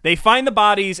 They find the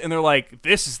bodies, and they're like,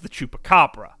 this is the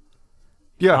chupacabra.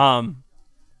 Yeah.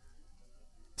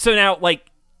 So now,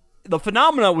 like, the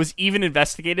phenomena was even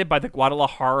investigated by the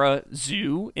Guadalajara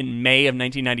Zoo in May of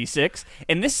 1996.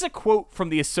 And this is a quote from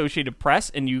the Associated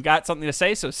Press, and you got something to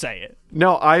say, so say it.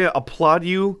 No, I applaud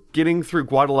you getting through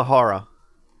Guadalajara.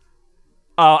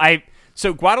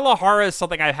 So Guadalajara is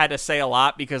something I've had to say a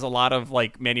lot because a lot of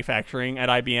like manufacturing at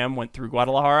IBM went through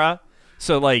Guadalajara.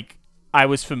 So like I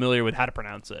was familiar with how to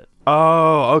pronounce it.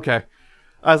 Oh, okay.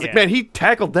 I was like, man, he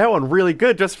tackled that one really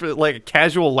good just for like a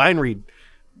casual line read.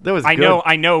 That was good.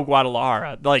 I know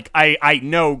Guadalajara. Like I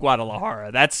know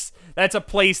Guadalajara. That's a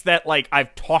place that like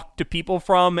I've talked to people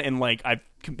from, and like I've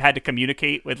had to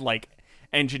communicate with like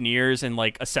engineers and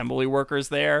like assembly workers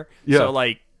there. Yeah. So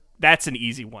like that's an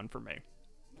easy one for me.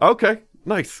 Okay,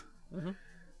 nice. Mm-hmm.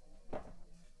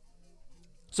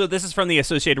 So this is from the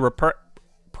Associated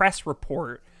Press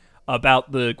report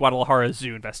about the Guadalajara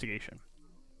Zoo investigation.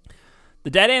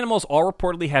 The dead animals all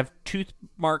reportedly have tooth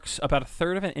marks about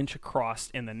 1/3 of an inch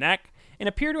across in the neck and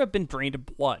appear to have been drained of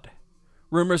blood.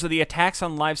 Rumors of the attacks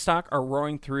on livestock are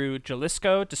roaring through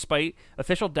Jalisco despite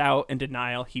official doubt and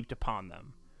denial heaped upon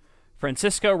them.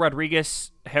 Francisco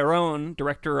Rodriguez Heron,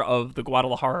 director of the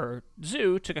Guadalajara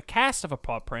Zoo, took a cast of a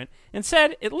paw print and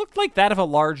said it looked like that of a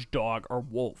large dog or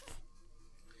wolf.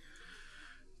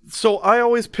 So I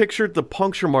always pictured the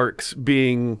puncture marks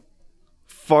being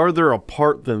farther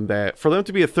apart than that. For them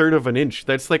to be 1/3 of an inch,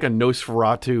 that's like a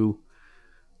Nosferatu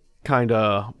kind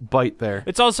of bite there.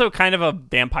 It's also kind of a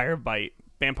vampire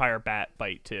bat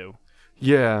bite too.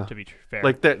 Yeah. To be fair.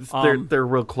 Like that's they're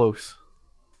real close.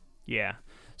 Yeah.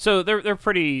 So they're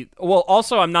pretty well.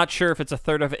 Also, I'm not sure if it's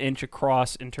 1/3 of an inch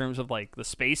across in terms of like the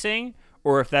spacing,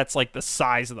 or if that's like the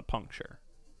size of the puncture.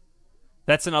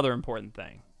 That's another important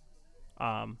thing.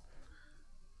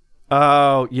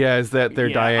 Oh yeah, is that their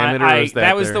diameter? Or is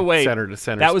that was the way center to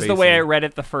center? That was spacing? the way I read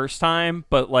it the first time,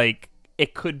 but like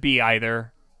it could be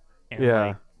either. And, yeah.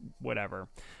 Like, whatever.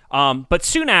 But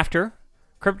soon after,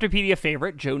 Cryptopedia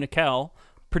favorite Joe Nickel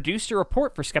produced a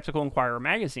report for Skeptical Inquirer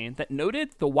magazine that noted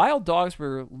the wild dogs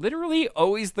were literally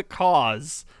always the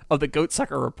cause of the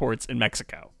goatsucker reports in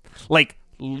Mexico. Like,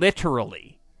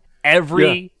 literally.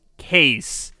 Every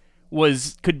case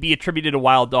could be attributed to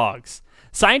wild dogs.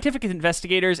 Scientific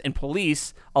investigators and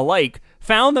police alike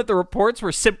found that the reports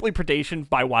were simply predation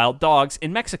by wild dogs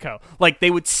in Mexico. Like, they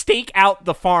would stake out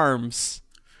the farms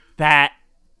that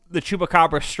the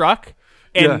chupacabra struck,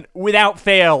 and without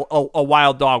fail, a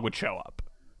wild dog would show up.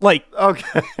 Like,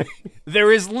 okay.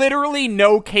 There is literally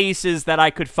no cases that I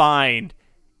could find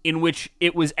in which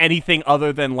it was anything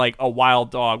other than like a wild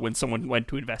dog when someone went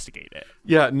to investigate it.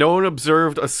 Yeah, no one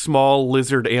observed a small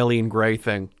lizard alien gray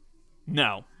thing.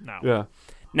 No. Yeah.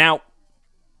 Now,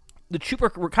 the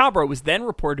chupacabra was then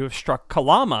reported to have struck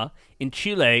Calama in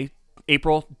Chile,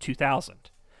 April 2000.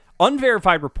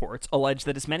 Unverified reports allege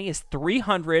that as many as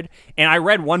 300, and I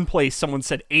read one place someone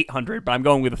said 800, but I'm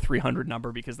going with a 300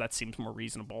 number because that seems more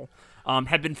reasonable,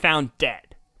 had been found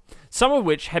dead. Some of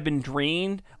which had been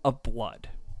drained of blood.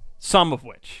 Some of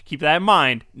which. Keep that in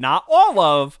mind. Not all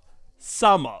of,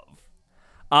 some of.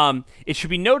 It should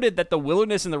be noted that the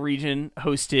wilderness in the region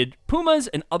hosted pumas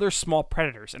and other small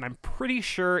predators, and I'm pretty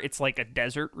sure it's like a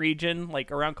desert region,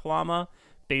 like around Calama,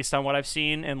 based on what I've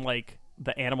seen in like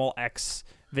the Animal X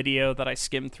video that I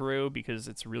skimmed through because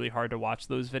it's really hard to watch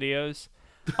those videos.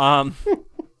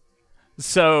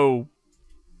 So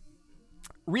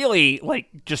really,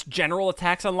 like, just general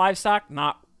attacks on livestock,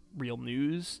 not real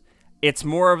news. It's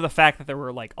more of the fact that there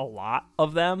were, like, a lot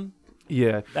of them.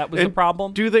 Yeah. That was the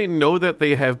problem. Do they know that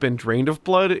they have been drained of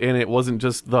blood and it wasn't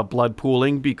just the blood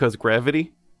pooling because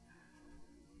gravity?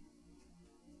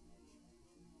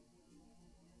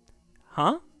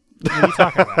 Huh? What are you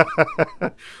talking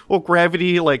about? Well,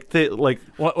 gravity, like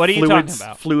what are you talking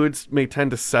about? Fluids may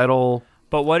tend to settle.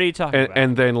 But what are you talking about?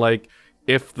 And then, like,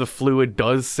 if the fluid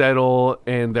does settle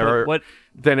and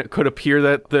then it could appear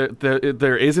that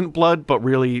there isn't blood, but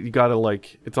really you gotta,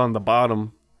 like, it's on the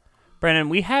bottom. Brandon,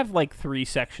 we have like 3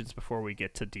 sections before we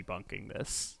get to debunking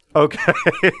this. Okay.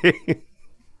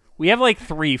 We have like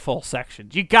 3 full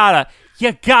sections. You gotta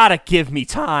give me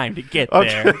time to get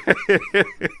there.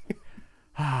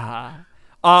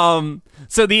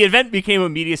 So the event became a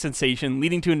media sensation,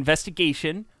 leading to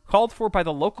investigation called for by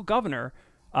the local governor,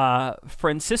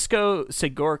 Francisco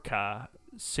Segovia,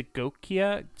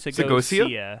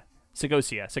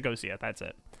 that's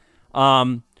it.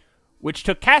 Which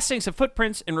took castings of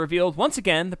footprints and revealed once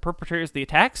again the perpetrators of the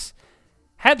attacks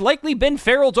had likely been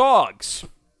feral dogs.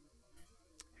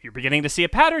 If you're beginning to see a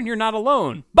pattern, you're not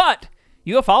alone. But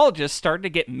ufologists started to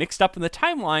get mixed up in the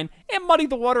timeline and muddy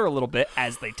the water a little bit,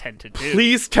 as they tend to do.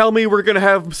 Please tell me we're going to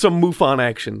have some MUFON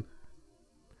action.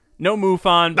 No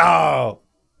MUFON. No.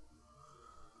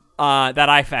 That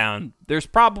I found. There's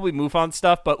probably MUFON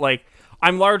stuff, but, like,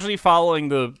 I'm largely following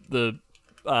the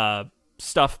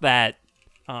stuff that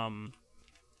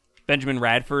Benjamin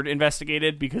Radford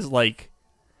investigated, because, like,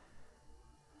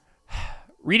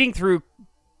 reading through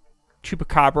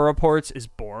Chupacabra reports is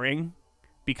boring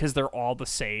because they're all the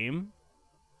same.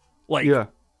 Like, yeah.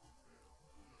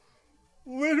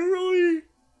 Literally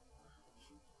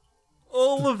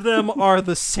all of them are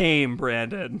the same,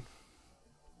 Brandon.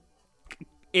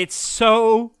 It's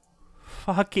so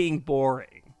fucking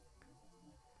boring.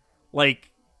 Like,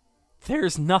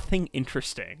 there's nothing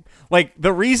interesting. Like,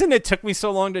 the reason it took me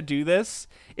so long to do this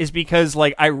is because,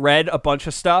 like, I read a bunch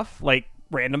of stuff, like,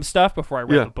 random stuff before I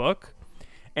read the book.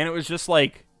 And it was just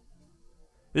like,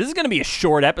 this is going to be a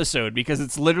short episode because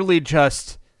it's literally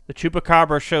just the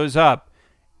Chupacabra shows up,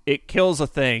 it kills a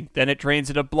thing, then it drains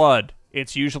it of blood.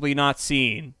 It's usually not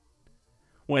seen.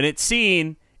 When it's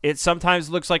seen, it sometimes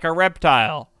looks like a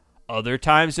reptile. Other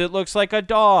times it looks like a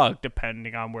dog,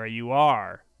 depending on where you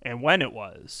are and when it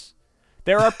was.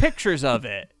 There are pictures of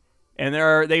it, and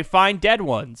they find dead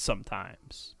ones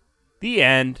sometimes. The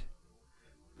end.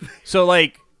 So,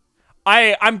 like,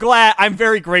 I'm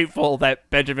very grateful that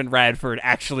Benjamin Radford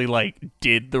actually, like,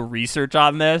 did the research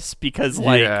on this, because,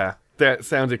 like, yeah, that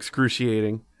sounds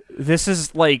excruciating. This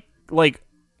is like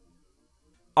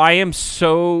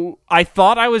I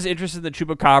thought I was interested in the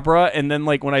Chupacabra, and then,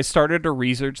 like, when I started to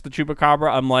research the Chupacabra,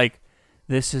 I'm like,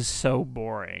 this is so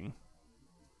boring.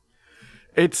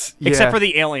 Except for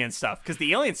the alien stuff, because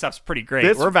the alien stuff's pretty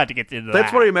great. We're about to get into that.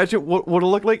 That's what I imagine what it'll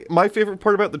look like. My favorite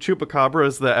part about the Chupacabra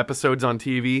is the episodes on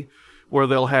TV where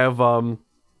they'll have,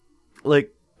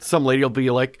 like, some lady will be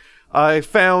like, I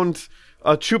found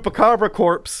a Chupacabra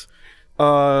corpse,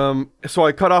 so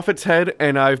I cut off its head,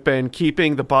 and I've been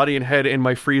keeping the body and head in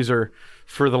my freezer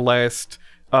for the last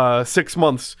 6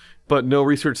 months, but no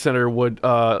research center would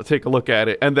take a look at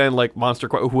it. And then, like,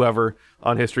 whoever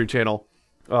on History Channel,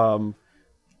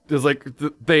 is like,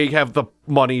 they have the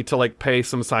money to, like, pay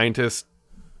some scientists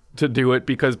to do it,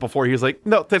 because before he was like,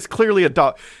 no, that's clearly a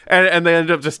dog. And they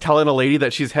ended up just telling a lady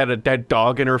that she's had a dead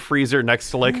dog in her freezer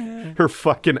next to, like, her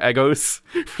fucking Eggos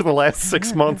for the last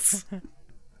 6 months.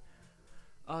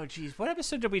 Oh, geez. What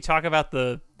episode did we talk about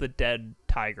the dead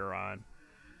tiger on?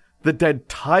 The dead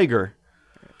tiger?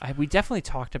 We definitely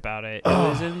talked about it. It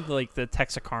was in, like, the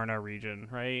Texarkana region,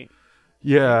 right?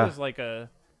 Yeah. It was like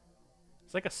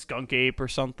it's like a skunk ape or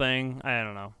something. I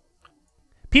don't know.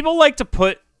 People like to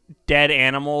put dead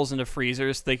animals into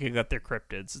freezers thinking that they're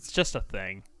cryptids. It's just a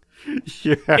thing.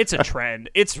 Yeah. It's a trend.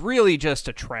 It's really just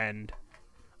a trend.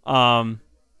 So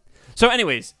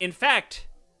anyways, in fact,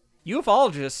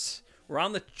 ufologists were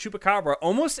on the Chupacabra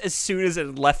almost as soon as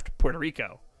it left Puerto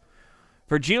Rico.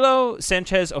 Virgilio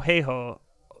Sanchez Osejo?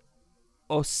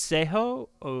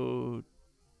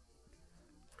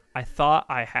 I thought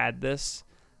I had this.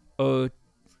 Osejo?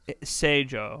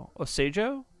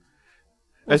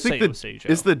 I think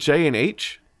is the J and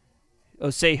H?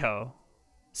 Osejo.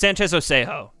 Sanchez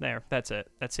Osejo. There, that's it.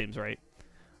 That seems right.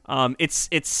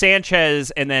 It's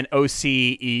Sanchez and then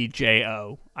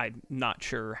Ocejo. I'm not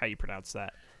sure how you pronounce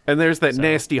that. And there's that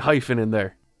nasty hyphen in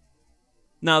there.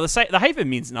 No, the hyphen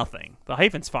means nothing. The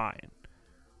hyphen's fine.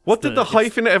 What did the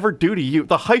hyphen ever do to you?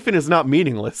 The hyphen is not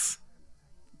meaningless.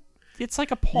 It's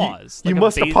like a pause. You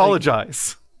must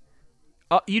apologize.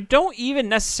 You don't even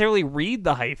necessarily read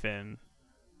the hyphen.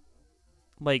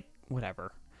 Like,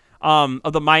 whatever.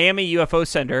 Of the Miami UFO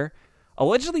Center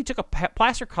allegedly took a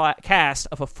plaster cast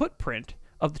of a footprint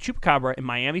of the Chupacabra in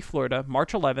Miami, Florida,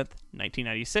 March 11th,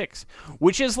 1996,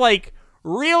 which is like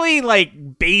really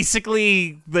like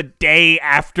basically the day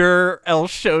after El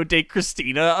Show de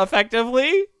Cristina,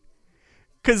 effectively,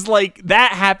 because like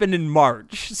that happened in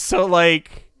March, so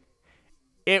like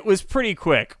it was pretty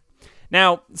quick.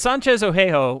 Now, Sanchez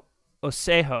Osejo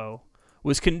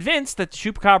was convinced that the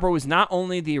Chupacabra was not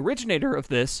only the originator of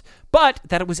this, but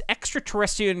that it was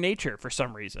extraterrestrial in nature for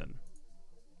some reason.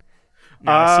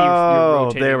 Now, I see you're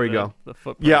rotating there we go. The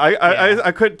footprint. Yeah,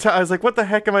 I couldn't tell. I was like, what the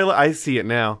heck am I? I see it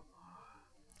now.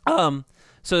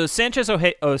 So Sanchez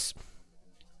the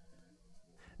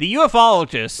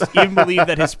ufologists even believe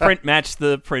that his print matched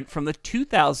the print from the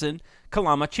 2000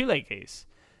 Calama, Chile case.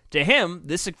 To him,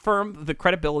 this affirmed the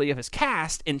credibility of his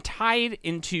cast and tied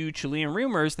into Chilean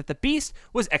rumors that the beast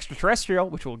was extraterrestrial,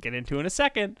 which we'll get into in a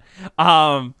second.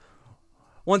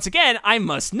 Once again, I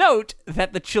must note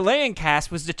that the Chilean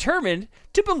cast was determined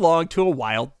to belong to a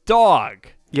wild dog.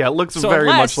 Yeah, it looks very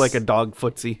much like a dog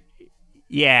footsie.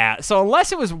 Yeah, so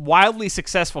unless it was wildly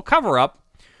successful cover-up,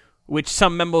 which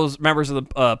some members of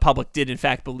the public did in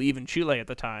fact believe in Chile at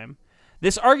the time,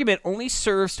 this argument only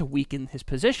serves to weaken his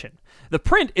position. The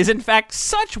print is in fact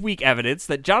such weak evidence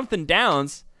that Jonathan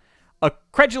Downs, a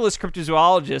credulous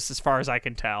cryptozoologist as far as I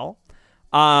can tell,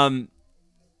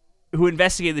 who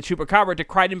investigated the Chupacabra,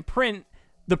 decried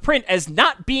the print as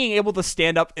not being able to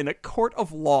stand up in a court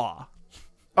of law.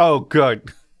 Oh,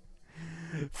 good.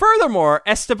 Furthermore,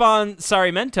 Esteban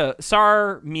Sarmiento,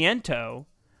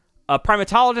 a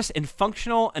primatologist and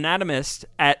functional anatomist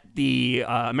at the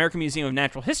American Museum of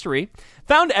Natural History,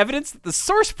 found evidence that the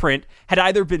source print had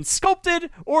either been sculpted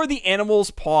or the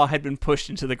animal's paw had been pushed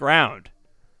into the ground.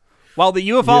 While the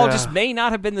ufologist may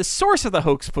not have been the source of the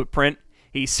hoax footprint,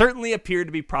 he certainly appeared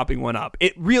to be propping one up.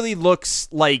 It really looks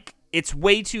like it's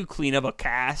way too clean of a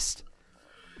cast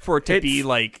for it to be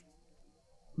like...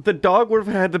 The dog would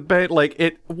have had to be, like,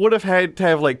 it would have had to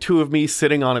have, like, two of me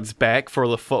sitting on its back for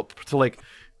the foot to, like,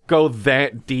 go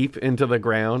that deep into the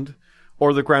ground.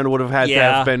 Or the ground would have had to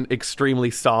have been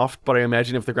extremely soft, but I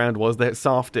imagine if the ground was that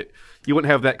soft, you wouldn't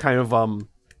have that kind of,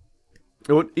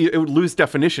 it would lose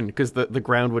definition, because the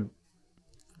ground would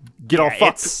get all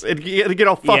fucked. It'd get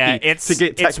all fucky to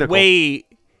get technical.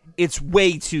 It's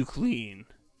way too clean.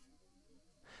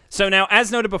 So now,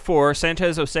 as noted before,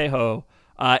 Sanchez Osejo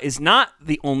is not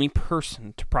the only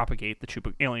person to propagate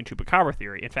the alien Chupacabra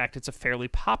theory. In fact, it's a fairly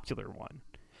popular one.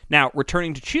 Now,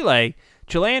 returning to Chile,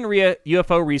 Chilean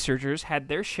UFO researchers had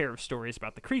their share of stories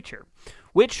about the creature,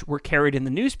 which were carried in the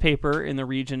newspaper in the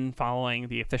region following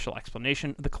the official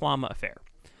explanation of the Calama affair.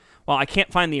 While I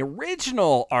can't find the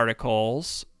original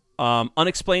articles,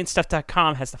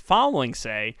 unexplainedstuff.com has the following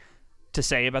to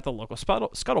say about the local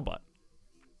scuttlebutt.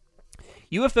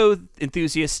 UFO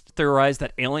enthusiasts theorize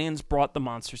that aliens brought the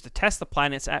monsters to test the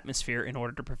planet's atmosphere in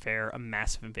order to prepare a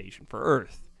massive invasion for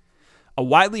Earth. A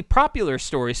widely popular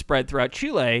story spread throughout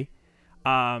Chile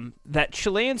that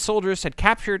Chilean soldiers had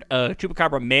captured a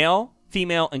Chupacabra male,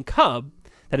 female, and cub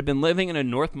that had been living in a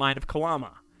north mine of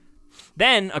Calama.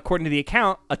 Then, according to the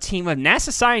account, a team of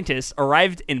NASA scientists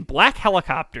arrived in black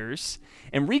helicopters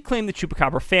and reclaimed the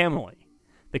Chupacabra family.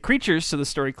 The creatures, so the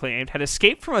story claimed, had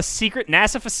escaped from a secret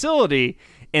NASA facility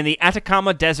in the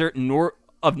Atacama Desert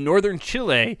of northern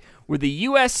Chile, where the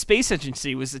U.S. Space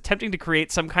Agency was attempting to create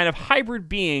some kind of hybrid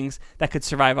beings that could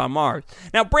survive on Mars.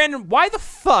 Now, Brandon, why the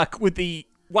fuck would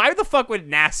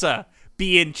NASA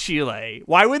be in Chile?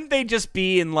 Why wouldn't they just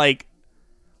be in like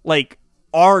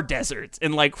our deserts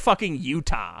in like fucking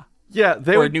Utah? Yeah,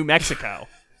 or New Mexico.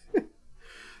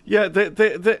 Yeah,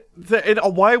 and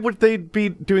why would they be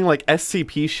doing like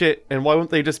SCP shit? And why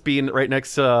wouldn't they just be right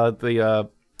next to the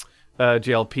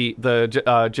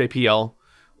JPL?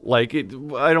 Like,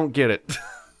 I don't get it.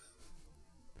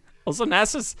 Also, there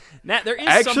is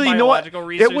actually, some biological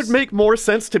research. It would make more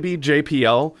sense to be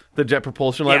JPL, the Jet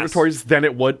Propulsion Laboratories, than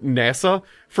it would NASA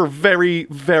for very,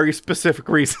 very specific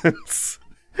reasons.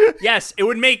 Yes, it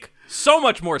would make so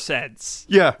much more sense.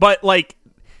 Yeah, but like.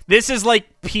 This is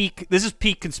peak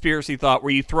conspiracy thought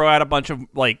where you throw out a bunch of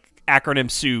like acronym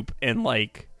soup and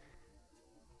like,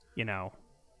 you know,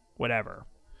 whatever.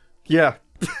 Yeah.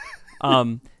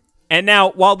 And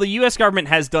now, while the U.S. government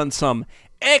has done some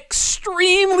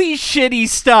extremely shitty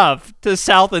stuff to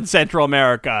South and Central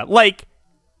America, like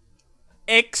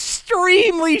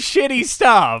extremely shitty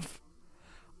stuff,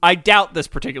 I doubt this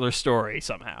particular story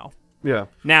somehow. Yeah.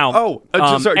 Now,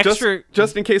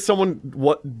 just in case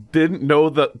someone didn't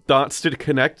know the dots to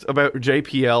connect about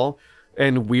JPL,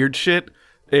 and weird shit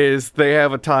is they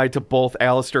have a tie to both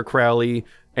Aleister Crowley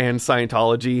and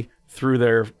Scientology through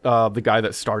their the guy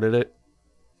that started it.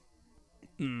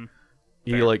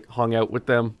 He like hung out with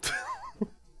them.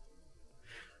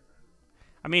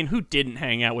 I mean, who didn't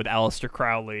hang out with Aleister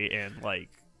Crowley and like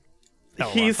L.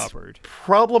 Ron He's Hubbard?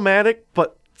 problematic,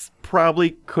 but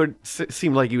probably could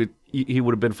seem like he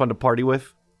would have been fun to party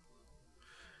with.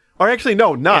 Or actually,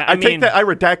 no, not. Yeah, I take that. I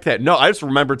redact that. No, I just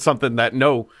remembered something that.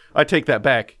 No, I take that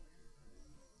back.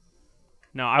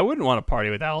 No, I wouldn't want to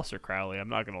party with Aleister Crowley. I'm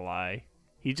not gonna lie.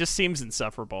 He just seems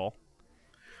insufferable,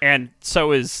 and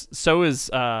so is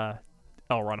L.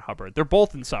 Ron Hubbard. They're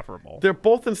both insufferable. They're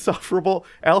both insufferable.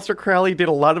 Aleister Crowley did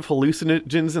a lot of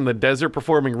hallucinogens in the desert,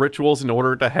 performing rituals in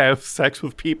order to have sex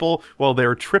with people while they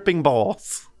were tripping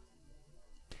balls.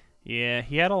 Yeah,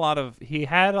 he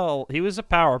was a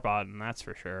power bottom, that's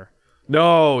for sure.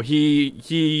 No,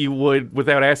 he would,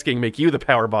 without asking, make you the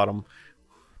power bottom.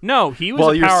 No, he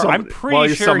was a power. I'm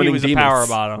pretty sure he was a power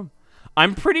bottom.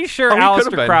 I'm pretty sure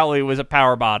Aleister Crowley was a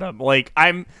power bottom.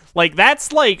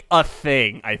 That's like a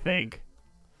thing, I think.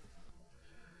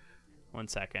 1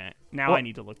 second. Now I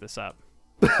need to look this up.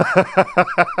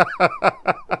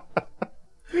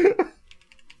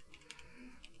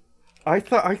 I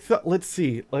thought. Let's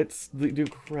see. Let's do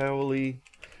Crowley.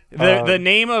 The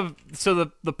name of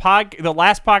the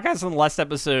last podcast and the last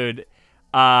episode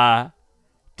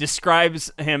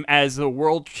describes him as the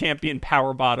world champion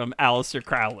power bottom Aleister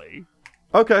Crowley.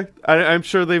 Okay, I'm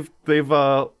sure they've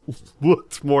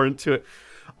looked more into it.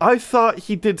 I thought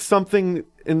he did something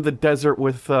in the desert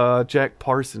with Jack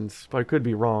Parsons, but I could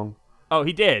be wrong. Oh,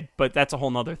 he did, but that's a whole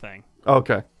nother thing.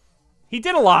 Okay. He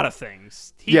did a lot of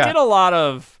things. He got around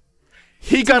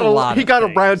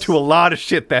to a lot of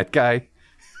shit, that guy.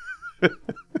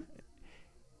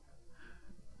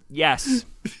 Yes.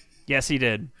 Yes, he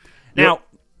did. Now,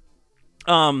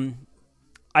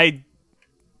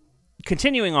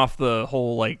 continuing off the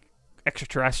whole like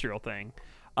extraterrestrial thing,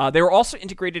 they were also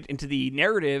integrated into the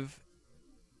narrative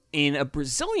in a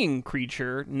Brazilian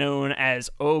creature known as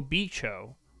O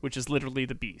Bicho, which is literally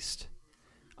the beast.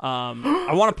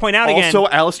 I want to point out again. Also,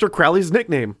 Aleister Crowley's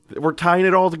nickname. We're tying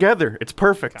it all together. It's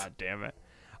perfect. God damn it.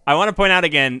 I want to point out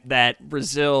again that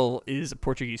Brazil is a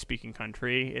Portuguese-speaking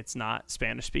country. It's not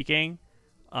Spanish-speaking.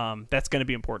 That's going to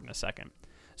be important in a second.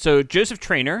 So Joseph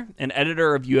Trainer, an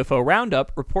editor of UFO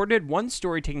Roundup, reported one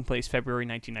story taking place February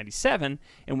 1997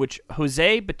 in which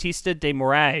Jose Batista de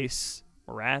Moraes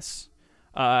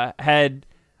had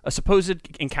a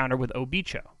supposed encounter with O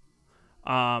Bicho.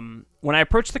 When I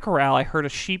approached the corral, I heard a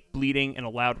sheep bleating and a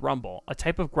loud rumble, a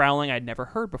type of growling I'd never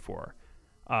heard before,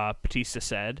 Batista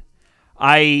said.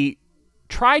 I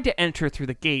tried to enter through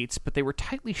the gates, but they were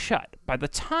tightly shut. By the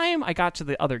time I got to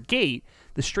the other gate,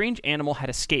 the strange animal had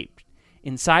escaped.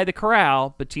 Inside the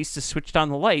corral, Batista switched on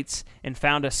the lights and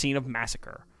found a scene of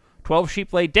massacre. 12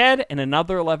 sheep lay dead, and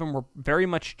another 11 were very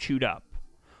much chewed up.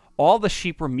 All the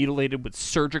sheep were mutilated with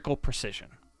surgical precision.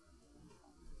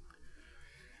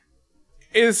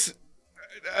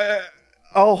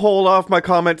 I'll hold off my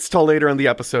comments till later in the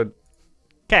episode.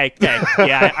 Okay.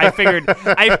 Yeah, I figured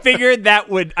that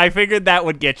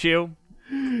would get you.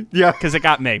 Yeah, because it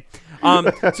got me.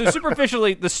 So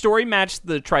superficially, the story matched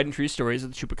the tried and true stories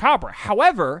of the Chupacabra.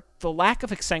 However, the lack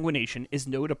of exsanguination is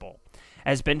notable.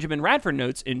 As Benjamin Radford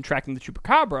notes in Tracking the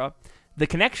Chupacabra, the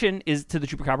connection to the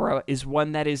Chupacabra is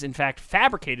one that is in fact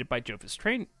fabricated by Joseph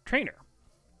Trainer.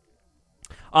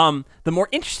 The more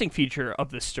interesting feature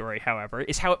of this story, however,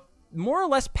 is how it more or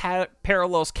less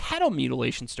parallels cattle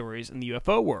mutilation stories in the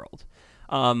UFO world,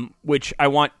 which I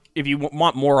want, if you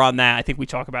want more on that, I think we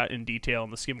talk about in detail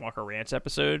in the Skinwalker Ranch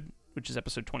episode, which is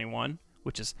episode 21,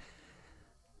 which is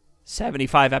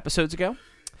 75 episodes ago.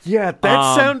 Yeah,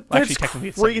 that's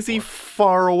crazy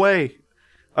far away.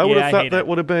 I would have thought that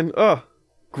would have been,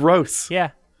 gross.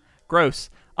 Yeah, gross.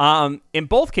 In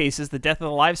both cases, the death of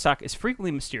the livestock is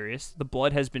frequently mysterious. The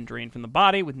blood has been drained from the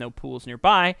body with no pools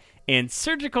nearby, and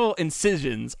surgical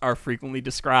incisions are frequently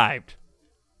described.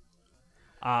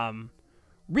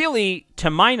 Really, to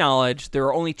my knowledge, there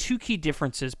are only two key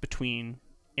differences between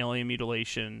alien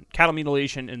mutilation, cattle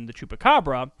mutilation, and the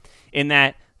Chupacabra, in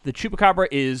that the Chupacabra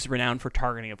is renowned for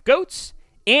targeting of goats,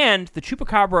 and the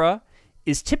Chupacabra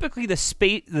is typically the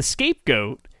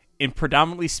scapegoat in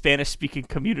predominantly Spanish-speaking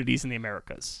communities in the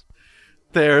Americas.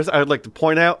 I would like to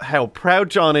point out how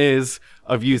proud John is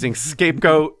of using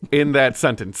scapegoat in that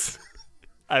sentence.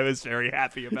 I was very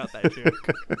happy about that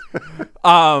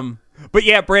joke. But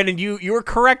yeah, Brandon, you were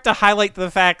correct to highlight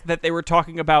the fact that they were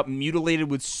talking about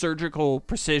mutilated with surgical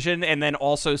precision, and then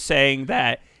also saying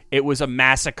that it was a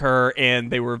massacre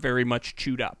and they were very much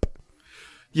chewed up.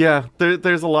 Yeah,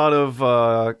 there's a lot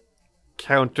of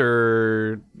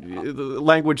counter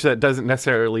language that doesn't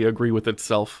necessarily agree with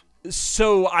itself.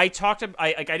 So I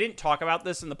didn't talk about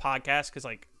this in the podcast because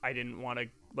like I didn't want to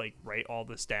like write all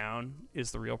this down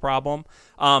is the real problem.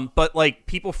 But like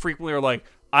people frequently are like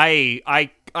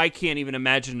I can't even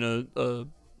imagine a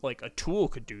tool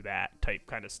could do that type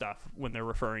kind of stuff when they're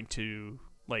referring to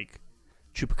like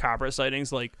chupacabra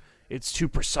sightings. Like it's too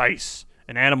precise.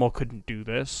 An animal couldn't do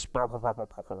this.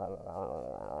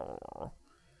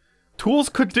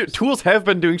 Tools have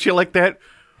been doing shit like that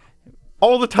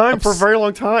all the time for a very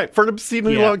long time, for an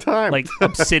obscenely long time. Like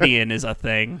obsidian is a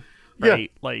thing,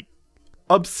 right? Yeah. Like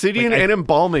obsidian and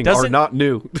embalming are not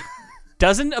new.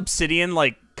 Doesn't obsidian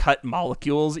like cut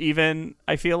molecules even?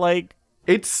 I feel like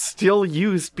it's still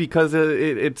used because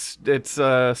it's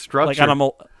structure. Like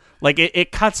on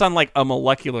it cuts on like a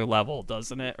molecular level,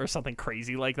 doesn't it, or something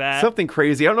crazy like that? Something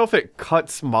crazy. I don't know if it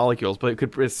cuts molecules, but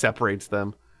it separates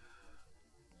them.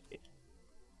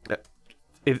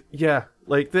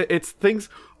 It's things.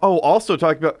 Oh, also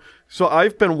talking about. So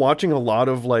I've been watching a lot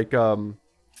of like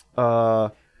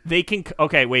They can.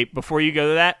 Okay, wait. Before you go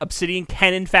to that, obsidian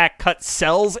can in fact cut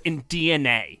cells in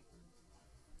DNA.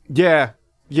 Yeah.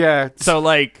 So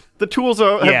like the tools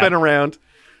have been around.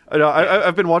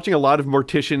 I've been watching a lot of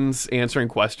morticians answering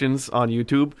questions on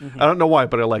YouTube. Mm-hmm. I don't know why,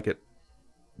 but I like it.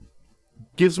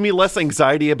 Gives me less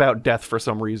anxiety about death for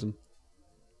some reason.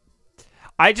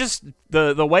 I just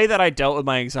the way that I dealt with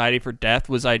my anxiety for death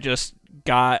was I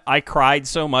cried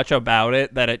so much about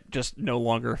it that it just I no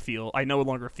longer feel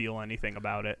anything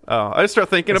about it. Oh, I just start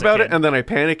thinking about it and then I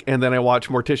panic and then I watch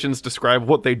morticians describe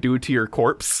what they do to your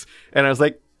corpse and I was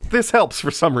like, this helps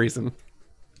for some reason.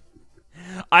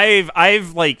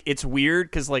 I've like, it's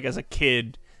weird because like as a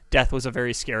kid, death was a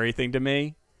very scary thing to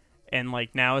me, and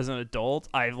like now as an adult,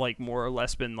 I've like more or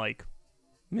less been like,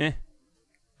 meh.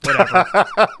 Whatever.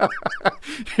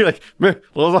 You're like,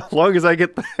 well, as long as I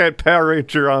get that Power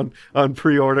Ranger on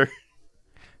pre-order.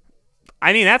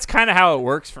 I mean, that's kind of how it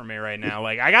works for me right now.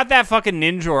 Like, I got that fucking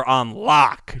Ninja on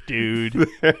lock, dude.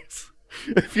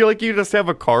 I feel like you just have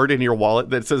a card in your wallet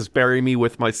that says, bury me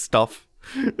with my stuff.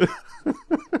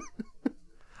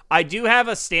 I do have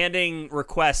a standing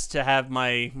request to have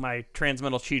my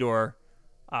Transmetal Cheetor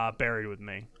buried with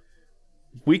me.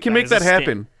 We can make that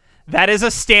happen. That is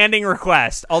a standing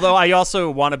request. Although I also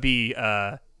want to be,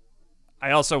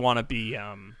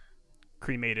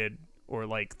 cremated or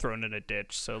like thrown in a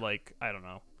ditch. So like, I don't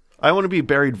know. I want to be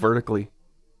buried vertically.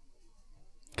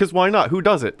 Because why not? Who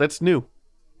does it? That's new.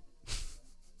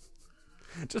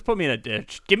 Just put me in a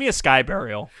ditch. Give me a sky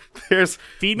burial.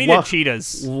 Feed me to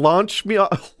cheetahs. Launch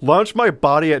my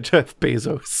body at Jeff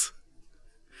Bezos.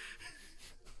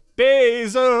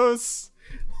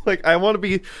 Like, I want to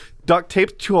be duct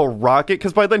taped to a rocket,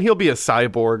 because by then he'll be a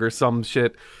cyborg or some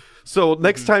shit. So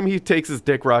next time he takes his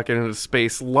dick rocket into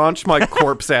space, launch my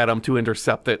corpse at him to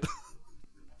intercept it.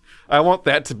 I want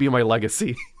that to be my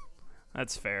legacy.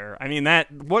 That's fair. I mean,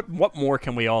 what more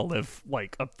can we all live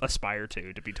like aspire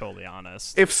to be totally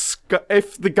honest? If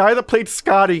the guy that played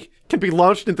Scotty can be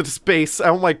launched into space,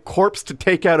 I want my corpse to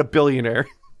take out a billionaire.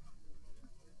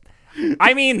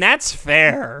 I mean, that's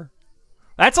fair.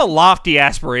 That's a lofty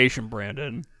aspiration,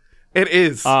 Brandon. It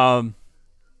is. So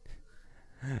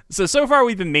far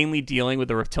we've been mainly dealing with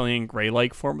the reptilian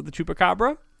gray-like form of the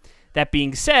chupacabra. That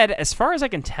being said, as far as I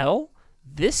can tell,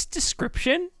 this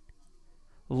description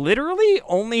literally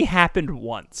only happened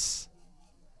once.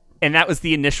 And that was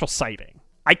the initial sighting.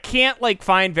 I can't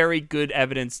find very good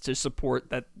evidence to support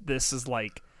that this is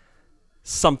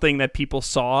something that people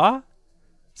saw.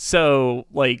 So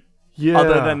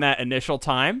other than that initial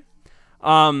time.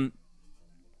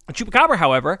 Chupacabra,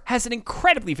 however, has an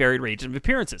incredibly varied range of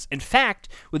appearances. In fact,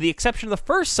 with the exception of the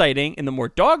first sighting and the more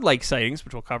dog-like sightings,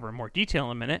 which we'll cover in more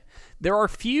detail in a minute, there are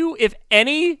few, if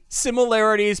any,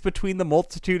 similarities between the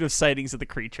multitude of sightings of the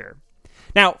creature.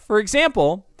 Now, for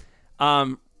example,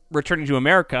 returning to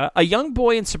America, a young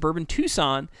boy in suburban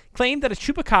Tucson claimed that a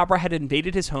chupacabra had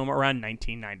invaded his home around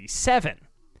 1997.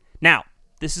 Now,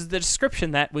 this is the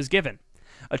description that was given.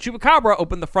 A chupacabra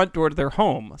opened the front door to their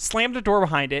home, slammed the door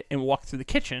behind it, and walked through the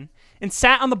kitchen, and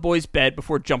sat on the boy's bed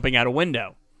before jumping out a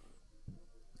window.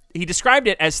 He described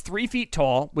it as 3 feet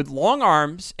tall, with long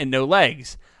arms and no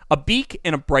legs, a beak,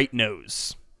 and a bright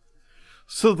nose.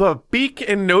 So the beak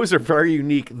and nose are very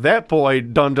unique. That boy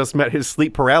done just met his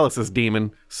sleep paralysis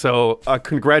demon, so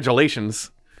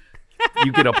congratulations.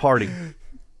 You get a party.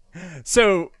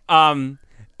 So,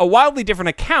 a wildly different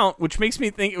account, which makes me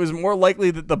think it was more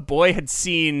likely that the boy had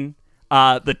seen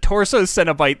the torso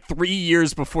Cenobite 3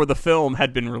 years before the film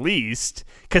had been released,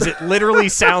 because it literally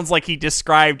sounds like he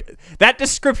described... That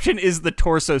description is the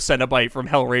torso Cenobite from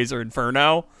Hellraiser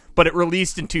Inferno, but it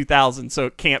released in 2000, so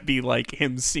it can't be like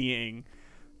him seeing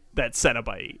that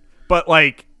Cenobite. But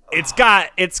like, it's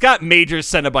got major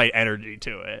Cenobite energy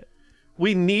to it.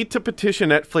 We need to petition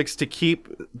Netflix to keep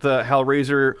the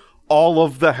Hellraiser, all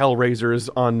of the Hellraisers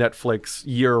on Netflix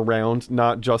year-round,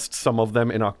 not just some of them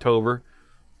in October.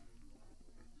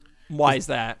 Why is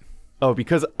that? Oh,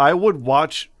 because I would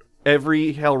watch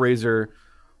every Hellraiser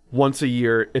once a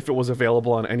year if it was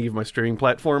available on any of my streaming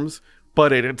platforms,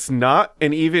 but it's not.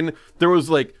 And even there was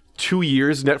like 2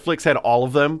 years Netflix had all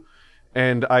of them,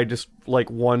 and I just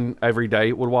like one every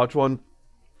day would watch one.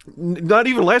 Not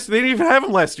even last year. They didn't even have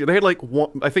them last year. They had like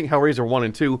one, I think Hellraiser 1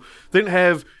 and 2. They didn't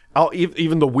have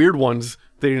even the weird ones.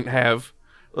 They didn't have.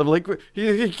 I'm like,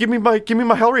 give me my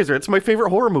Hellraiser. It's my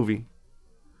favorite horror movie.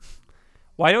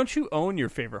 Why don't you own your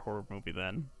favorite horror movie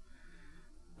then?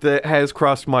 That has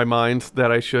crossed my mind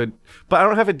that I should, but I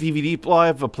don't have a DVD. Well, I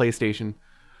have a PlayStation.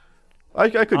 I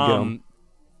could get them.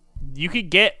 You could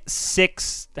get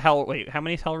 6 Wait, how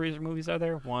many Hellraiser movies are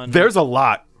there? One. There's a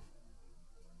lot.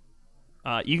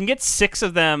 You can get 6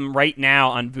 of them right now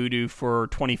on Vudu for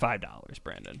 $25,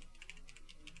 Brandon.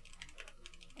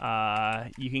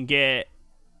 You can get...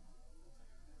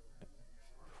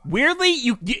 Weirdly,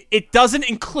 it doesn't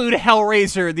include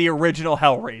Hellraiser, the original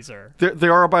Hellraiser.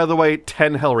 There are, by the way,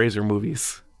 10 Hellraiser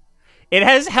movies. It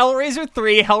has Hellraiser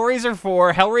 3, Hellraiser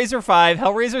 4, Hellraiser 5,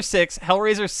 Hellraiser 6,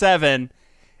 Hellraiser 7,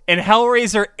 and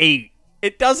Hellraiser 8.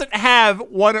 It doesn't have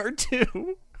 1 or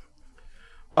 2.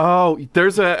 Oh,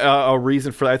 there's a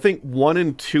reason for that. I think 1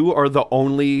 and 2 are the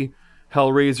only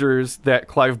Hellraisers that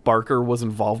Clive Barker was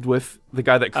involved with, the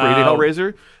guy that created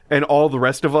Hellraiser, and all the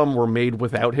rest of them were made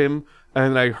without him.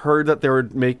 And I heard that they were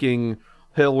making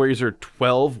Hellraiser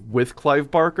 12 with Clive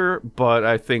Barker, but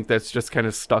I think that's just kind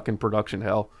of stuck in production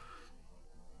hell.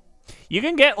 You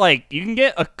can get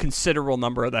a considerable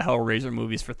number of the Hellraiser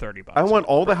movies for $30. I want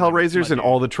all the Hellraisers and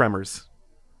all the Tremors.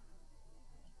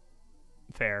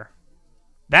 Fair.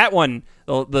 That one,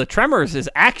 the Tremors, is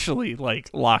actually like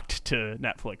locked to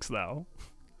Netflix though,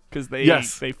 because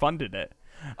they funded it.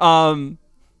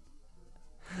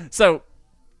 So,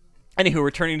 anywho,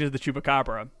 returning to the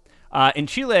Chupacabra. In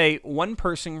Chile, one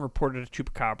person reported a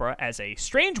Chupacabra as a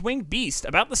strange winged beast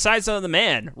about the size of the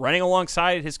man running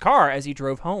alongside his car as he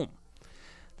drove home.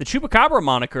 The Chupacabra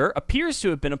moniker appears to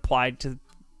have been applied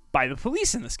by the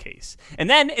police in this case. And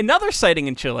then another sighting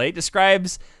in Chile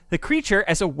describes the creature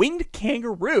as a winged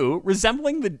kangaroo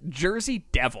resembling the Jersey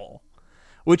Devil,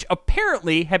 which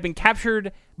apparently had been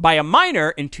captured by a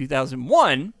miner in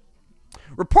 2001.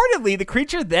 Reportedly, the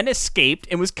creature then escaped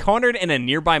and was cornered in a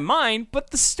nearby mine,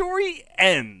 but the story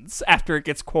ends after it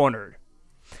gets cornered.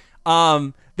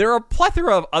 There are a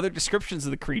plethora of other descriptions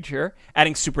of the creature,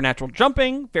 adding supernatural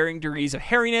jumping, varying degrees of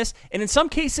hairiness, and in some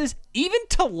cases, even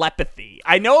telepathy.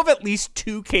 I know of at least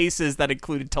 2 cases that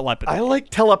included telepathy. I like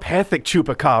telepathic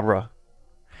Chupacabra.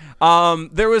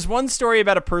 There was one story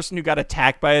about a person who got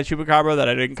attacked by a Chupacabra that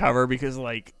I didn't cover because,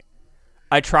 like,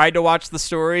 I tried to watch the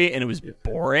story and it was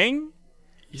boring.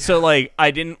 Yeah. So, like,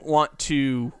 I didn't want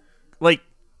to, like,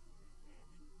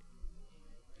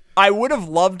 I would have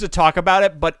loved to talk about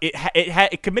it, but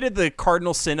it committed the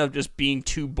cardinal sin of just being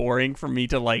too boring for me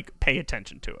to like pay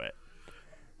attention to it.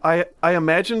 I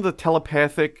imagine the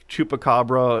telepathic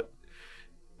Chupacabra.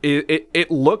 It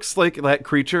looks like that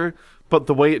creature, but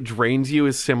the way it drains you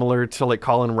is similar to like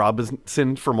Colin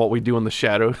Robinson from What We Do in the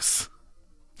Shadows.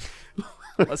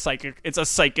 It's a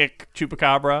psychic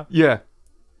Chupacabra. Yeah.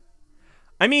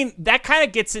 I mean, that kind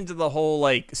of gets into the whole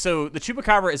like. So the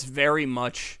Chupacabra is very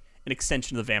much an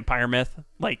extension of the vampire myth,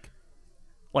 like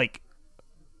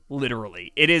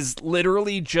literally. It is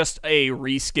literally just a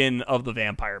reskin of the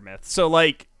vampire myth. So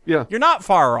like, yeah, you're not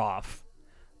far off.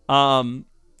 So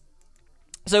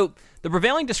the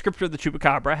prevailing descriptor of the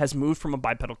Chupacabra has moved from a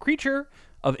bipedal creature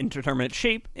of indeterminate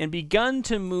shape and begun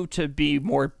to move to be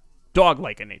more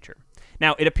dog-like in nature.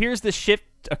 Now, it appears this shift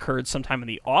occurred sometime in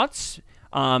the aughts,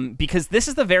 because this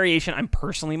is the variation I'm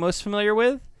personally most familiar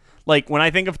with. Like, when I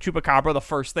think of Chupacabra, the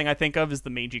first thing I think of is the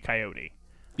mangy coyote.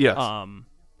 Yes.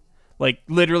 Like,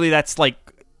 literally, that's like,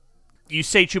 you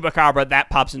say Chupacabra, that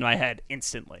pops into my head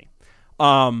instantly.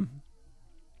 Now,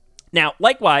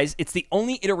 likewise, it's the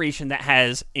only iteration that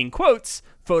has, in quotes,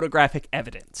 photographic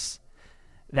evidence.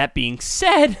 That being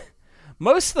said,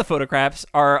 most of the photographs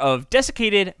are of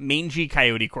desiccated, mangy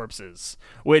coyote corpses,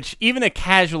 which even a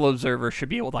casual observer should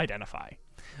be able to identify.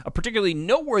 A particularly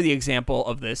noteworthy example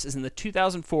of this is in the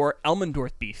 2004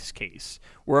 Elmendorf beef case,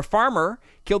 where a farmer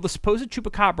killed the supposed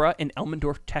chupacabra in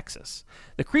Elmendorf, Texas.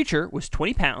 The creature was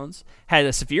 20 pounds, had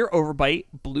a severe overbite,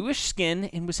 bluish skin,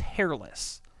 and was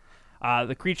hairless.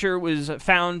 The creature was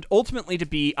found ultimately to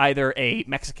be either a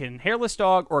Mexican hairless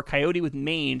dog or a coyote with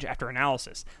mange after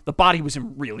analysis. The body was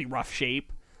in really rough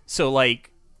shape, so,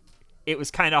 like, it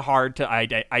was kind of hard to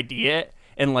ID it,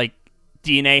 and, like,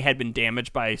 DNA had been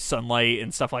damaged by sunlight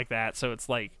and stuff like that, so it's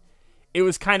like it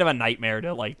was kind of a nightmare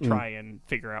to like try and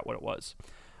figure out what it was.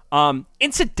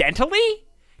 Incidentally,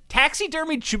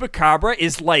 taxidermied chupacabra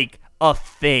is like a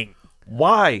thing.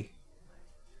 Why?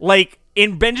 Like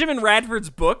in Benjamin Radford's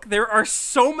book, there are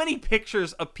so many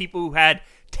pictures of people who had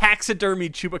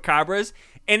taxidermied chupacabras,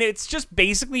 and it's just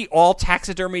basically all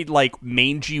taxidermied like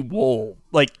mangy wool,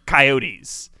 like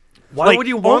coyotes. Why would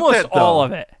you want almost that, though? all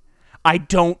of it? I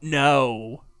don't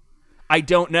know.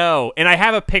 And I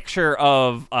have a picture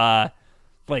of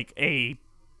like a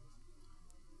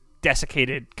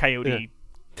desiccated coyote. Yeah.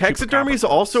 Taxidermy is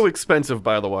also expensive,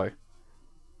 by the way.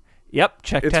 Yep,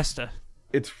 check Testa.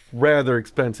 It's rather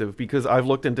expensive because I've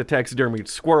looked into taxidermied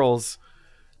squirrels.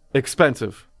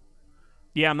 Expensive.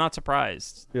 Yeah, I'm not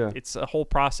surprised. Yeah. It's a whole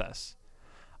process.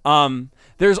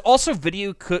 There's also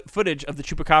video footage of the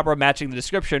chupacabra matching the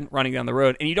description running down the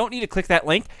road, and you don't need to click that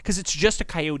link because it's just a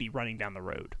coyote running down the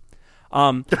road.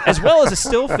 As well as a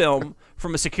still film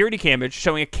from a security camera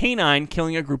showing a canine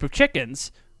killing a group of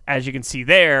chickens, as you can see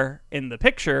there in the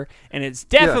picture, and it's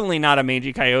definitely not a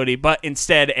mangy coyote, but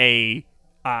instead it's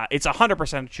 100%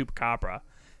 a chupacabra.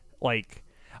 Like,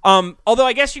 although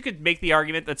I guess you could make the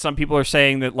argument that some people are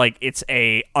saying that like it's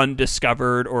a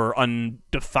undiscovered or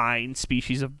undefined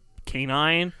species of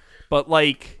canine, but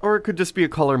like, or it could just be a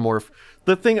color morph.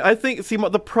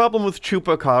 The problem with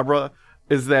chupacabra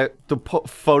is that the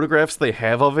photographs they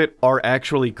have of it are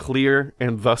actually clear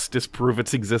and thus disprove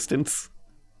its existence.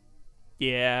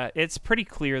 Yeah, it's pretty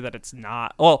clear that it's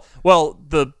not. Well,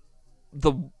 the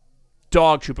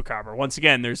dog chupacabra. Once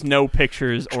again, there's no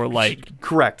pictures or like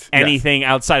correct anything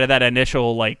outside of that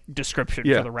initial like description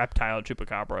for the reptile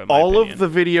chupacabra. All of the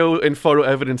video and photo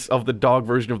evidence of the dog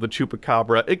version of the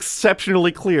chupacabra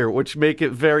exceptionally clear, which make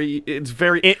it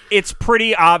it's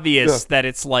pretty obvious that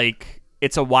it's like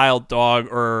it's a wild dog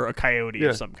or a coyote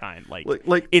of some kind.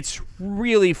 Like it's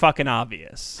really fucking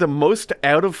obvious. The most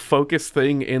out of focus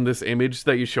thing in this image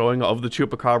that you're showing of the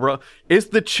chupacabra is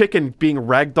the chicken being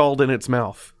ragdolled in its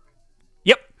mouth.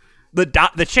 Yep.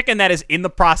 The chicken that is in the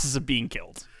process of being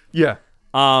killed. Yeah.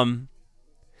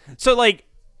 So, like,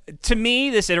 to me,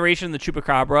 this iteration of the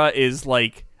chupacabra is,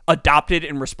 like, adopted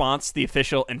in response to the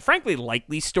official and, frankly,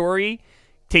 likely story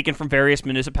taken from various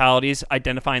municipalities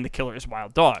identifying the killer as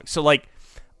wild dogs. So, like,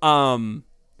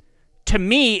 to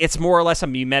me, it's more or less a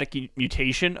mimetic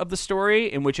mutation of the story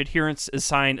in which adherents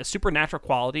assign a supernatural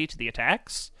quality to the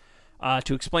attacks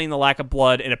to explain the lack of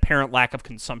blood and apparent lack of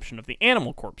consumption of the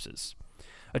animal corpses.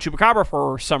 A chupacabra,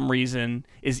 for some reason,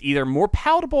 is either more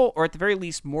palatable or at the very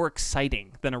least more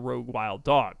exciting than a rogue wild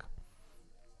dog.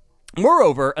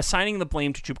 Moreover, assigning the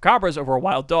blame to chupacabras over a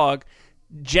wild dog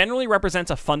generally represents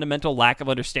a fundamental lack of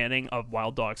understanding of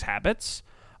wild dogs' habits.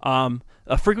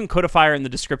 A frequent codifier in the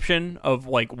description of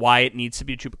like why it needs to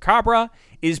be a chupacabra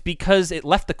is because it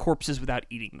left the corpses without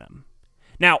eating them.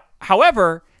 Now,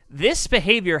 however, this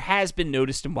behavior has been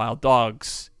noticed in wild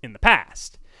dogs in the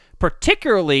past,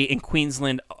 particularly in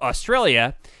Queensland,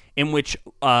 Australia, in which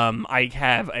I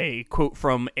have a quote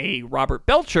from a Robert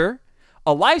Belcher,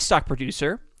 a livestock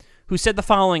producer, who said the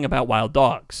following about wild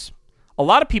dogs. A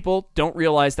lot of people don't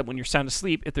realize that when you're sound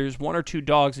asleep, if there's one or two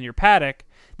dogs in your paddock,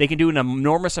 they can do an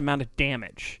enormous amount of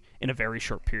damage in a very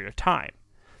short period of time.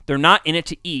 They're not in it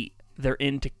to eat, they're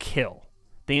in to kill.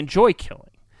 They enjoy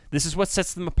killing. This is what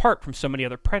sets them apart from so many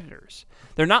other predators.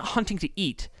 They're not hunting to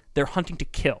eat, they're hunting to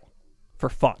kill. For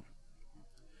fun.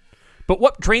 But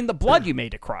what drained the blood, you may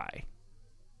decry?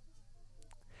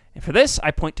 And for this,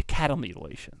 I point to cattle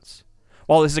mutilations.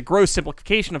 While this is a gross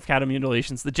simplification of cattle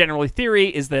mutilations, the general theory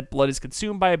is that blood is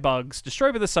consumed by bugs,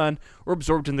 destroyed by the sun, or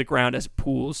absorbed in the ground as it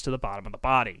pools to the bottom of the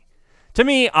body. To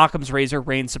me, Occam's razor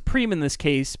reigns supreme in this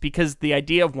case because the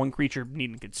idea of one creature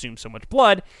needing to consume so much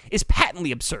blood is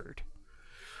patently absurd.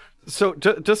 So,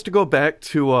 just to go back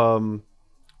to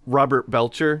Robert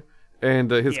Belcher and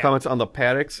his comments on the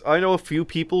paddocks, I know a few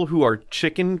people who are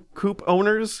chicken coop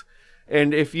owners,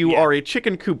 and if you are a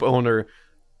chicken coop owner,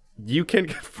 you can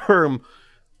confirm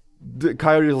the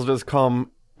coyotes will just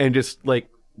come and just like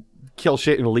kill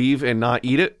shit and leave and not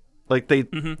eat it. Like they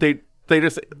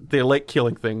like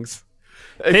killing things.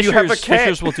 If you have a cat,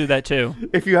 Fishers will do that too.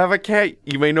 if you have a cat,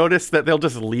 you may notice that they'll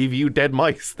just leave you dead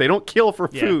mice. They don't kill for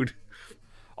food.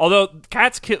 Although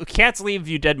cats leave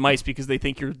you dead mice because they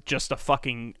think you're just a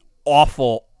fucking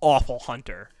awful, awful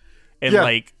hunter, and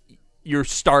like you're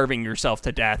starving yourself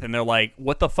to death, and they're like,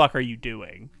 "What the fuck are you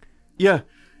doing?" Yeah,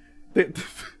 they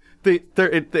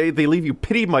leave you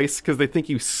pity mice because they think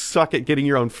you suck at getting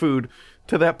your own food.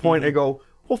 To that point, I go,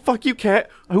 "Well, fuck you, cat.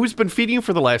 Who's been feeding you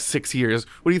for the last 6 years?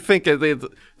 What do you think?"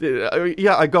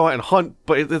 Yeah, I go out and hunt,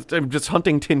 but I'm just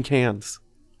hunting tin cans.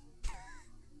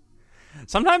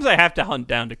 Sometimes I have to hunt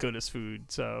down Dakota's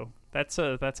food, so that's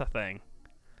a thing.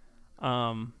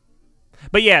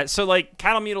 But yeah, so like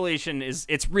cattle mutilation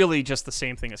it's really just the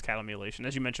same thing as cattle mutilation,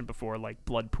 as you mentioned before, like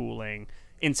blood pooling,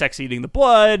 insects eating the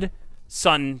blood,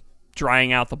 sun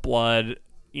drying out the blood,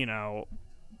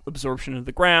 absorption of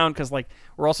the ground, because like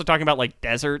we're also talking about like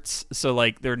deserts, so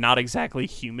like they're not exactly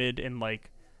humid, and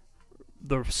like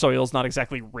the soil's not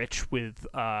exactly rich with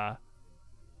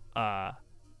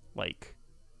like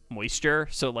moisture,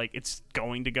 so like it's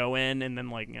going to go in, and then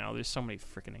like there's so many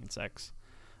freaking insects.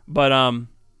 But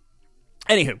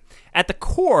anywho, at the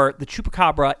core, the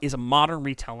Chupacabra is a modern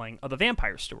retelling of the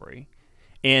vampire story,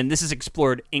 and this is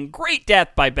explored in great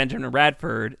depth by Benjamin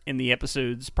Radford in the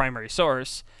episode's primary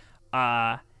source.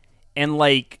 And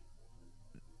like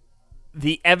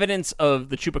the evidence of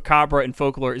the Chupacabra in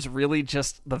folklore is really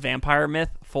just the vampire myth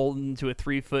folded into a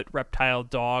 3-foot reptile,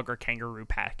 dog, or kangaroo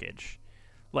package.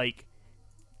 Like,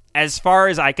 as far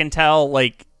as I can tell,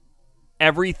 like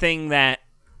everything that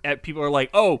people are like,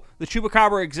 oh, the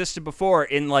Chupacabra existed before,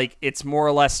 and like it's more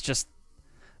or less just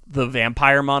the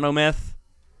vampire monomyth.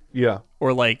 Yeah.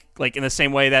 Or like in the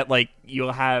same way that like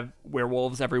you'll have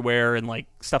werewolves everywhere and like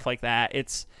stuff like that.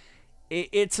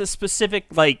 It's a specific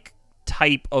like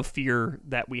type of fear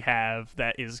that we have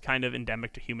that is kind of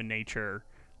endemic to human nature,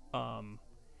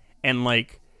 and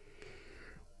like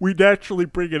we naturally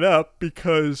bring it up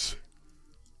because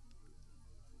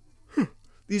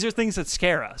these are things that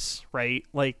scare us, right?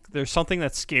 Like there's something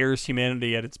that scares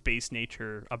humanity at its base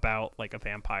nature about like a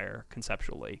vampire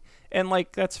conceptually, and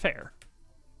like that's fair.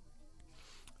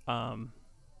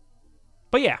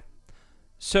 But yeah,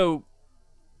 so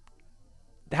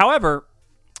however,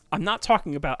 I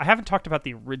haven't talked about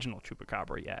the original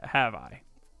Chupacabra yet, have I?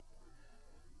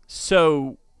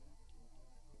 So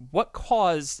what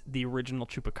caused the original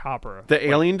Chupacabra? The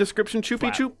alien description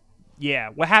Chupi Chup? Yeah,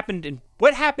 what happened in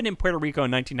Puerto Rico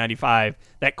in 1995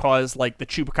 that caused like the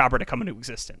Chupacabra to come into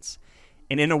existence?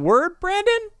 And in a word,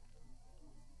 Brandon,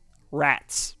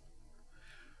 rats.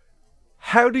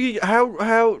 How do we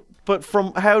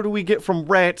get from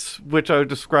rats, which I would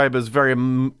describe as very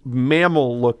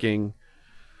mammal looking,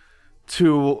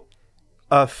 to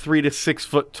a 3 to 6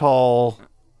 foot tall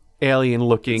alien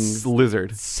looking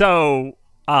lizard? So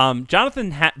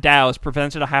Jonathan Dow has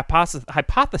presented a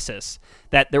hypothesis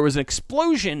that there was an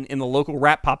explosion in the local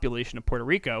rat population of Puerto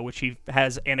Rico, which he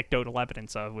has anecdotal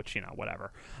evidence of, which,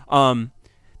 whatever,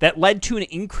 that led to an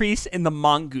increase in the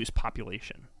mongoose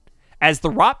population. As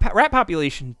the rat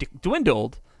population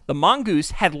dwindled, the mongoose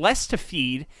had less to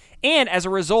feed, and as a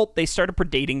result, they started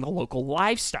predating the local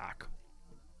livestock.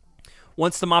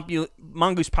 Once the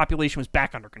mongoose population was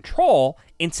back under control,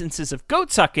 instances of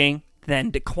goat sucking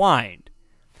then declined.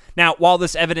 Now, while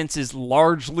this evidence is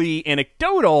largely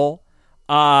anecdotal,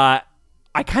 I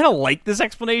kind of like this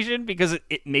explanation because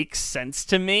it makes sense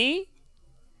to me.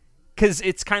 Because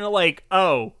it's kind of like,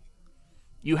 oh,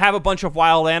 you have a bunch of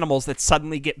wild animals that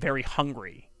suddenly get very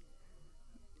hungry.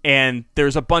 And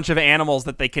there's a bunch of animals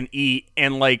that they can eat,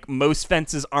 and like most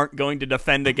fences aren't going to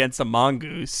defend against a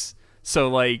mongoose. So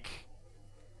like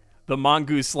the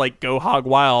mongoose like go hog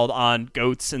wild on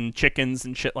goats and chickens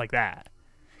and shit like that.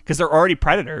 Because they're already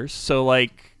predators, so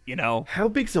like, How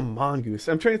big's a mongoose?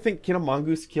 I'm trying to think, can a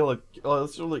mongoose kill a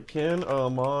goat?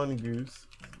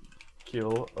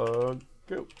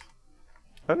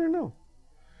 I don't know.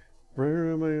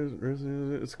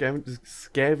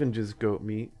 Scavenges goat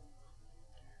meat.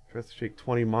 Tries to take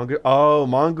 20 mongoose. Oh,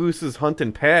 mongooses hunt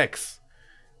in packs.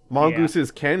 Mongooses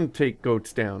can take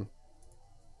goats down.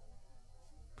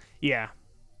 Yeah.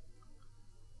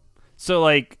 So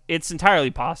like, it's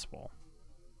entirely possible.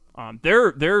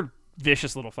 They're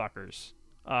vicious little fuckers.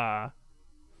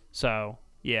 So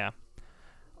yeah.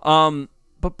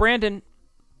 But Brandon,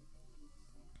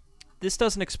 this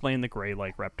doesn't explain the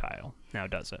gray-like reptile, now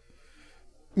does it?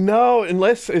 No,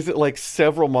 unless is it like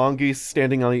several mongoose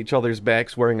standing on each other's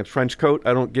backs wearing a trench coat?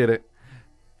 I don't get it.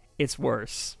 It's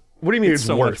worse. What do you mean it's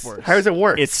so worse? much worse? How does it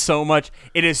work? It is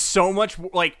so much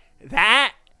like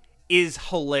that is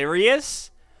hilarious,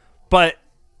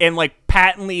 and like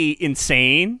patently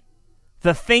insane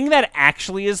the thing that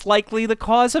actually is likely the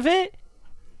cause of it,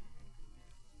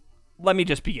 let me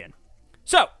just begin.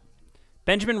 So,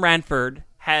 Benjamin Radford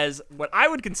has what I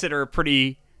would consider a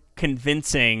pretty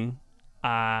convincing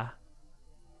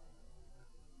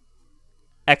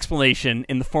explanation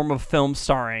in the form of film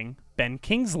starring Ben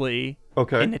Kingsley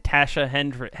and Natasha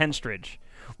Henstridge,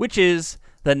 which is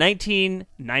the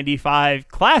 1995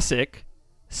 classic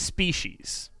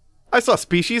Species. I saw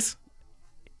Species.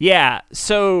 Yeah,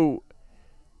 so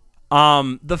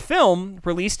the film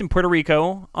released in Puerto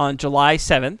Rico on July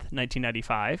 7th,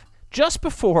 1995, just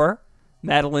before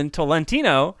Madeline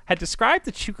Tolentino had described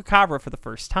the chupacabra for the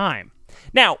first time.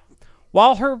 Now,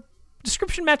 while her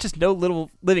description matches no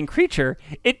little living creature,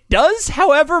 it does,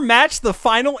 however, match the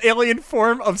final alien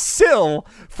form of Syl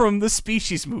from the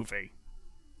Species movie.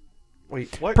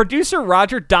 Wait, what? Producer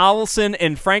Roger Donaldson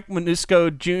and Frank Manusco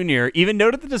Jr. even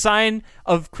noted the design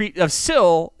of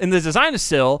Syl, in the design of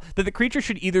Syl, that the creature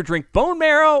should either drink bone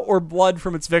marrow or blood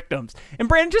from its victims. And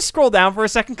Brandon, just scroll down for a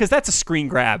second, because that's a screen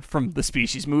grab from the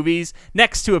Species movies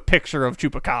next to a picture of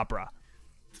Chupacabra.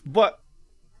 But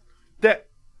that...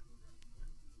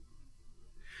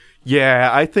 Yeah,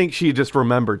 I think she just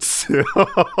remembered Syl.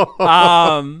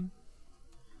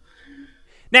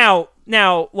 Now,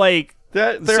 like...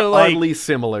 They're oddly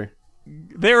similar.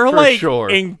 They're for like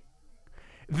sure.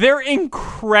 They're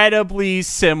incredibly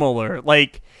similar.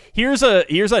 Like here's a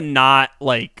not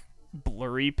like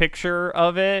blurry picture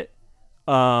of it.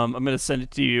 I'm gonna send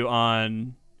it to you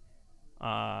on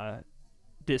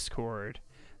Discord.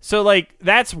 So like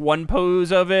that's one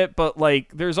pose of it, but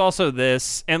like there's also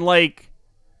this, and like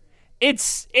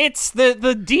it's the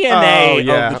DNA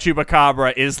of the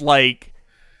Chupacabra is like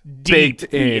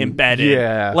deeply embedded.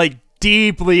 Yeah. Like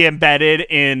deeply embedded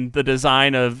in the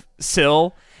design of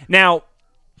Syl. Now,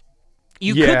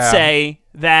 you could say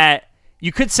that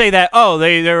they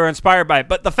were inspired by it,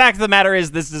 but the fact of the matter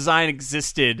is this design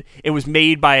existed. It was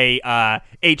made by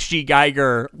H.G.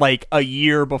 Geiger like a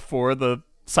year before the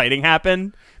sighting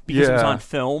happened because it was on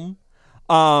film.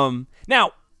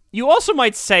 Now, you also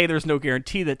might say there's no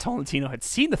guarantee that Tolentino had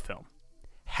seen the film.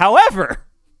 However,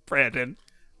 Brandon,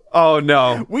 oh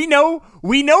no. We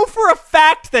know for a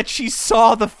fact that she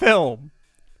saw the film.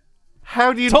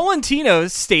 How do you... Tolentino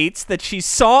states that she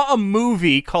saw a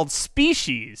movie called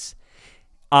Species.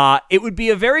 It would be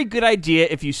a very good idea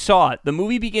if you saw it. The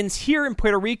movie begins here in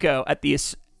Puerto Rico at the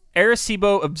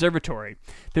Arecibo Observatory.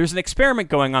 There's an experiment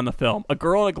going on in the film. A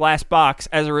girl in a glass box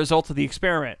as a result of the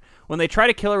experiment. When they try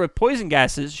to kill her with poison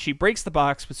gases, she breaks the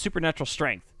box with supernatural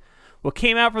strength. What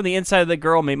came out from the inside of the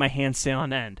girl made my hands stand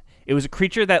on end. It was a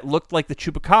creature that looked like the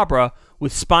Chupacabra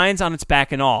with spines on its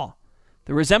back and all.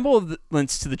 The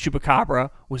resemblance to the Chupacabra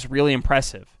was really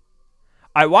impressive.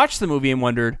 I watched the movie and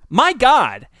wondered, my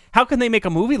God, how can they make a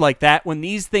movie like that when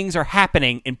these things are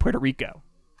happening in Puerto Rico?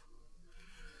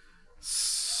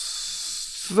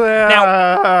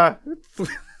 Now,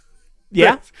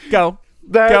 yeah, go.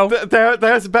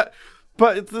 That's bad.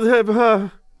 But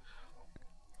so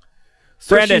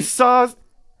Brandon. She saw,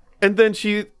 and then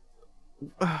she...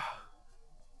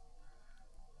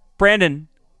 Brandon,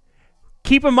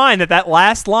 keep in mind that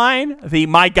last line, the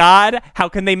my God, how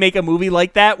can they make a movie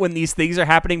like that when these things are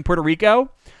happening in Puerto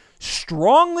Rico,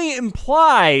 strongly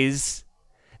implies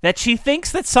that she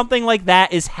thinks that something like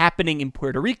that is happening in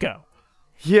Puerto Rico.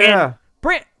 Yeah.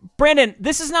 And Brandon,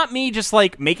 this is not me just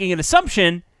like making an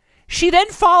assumption. She then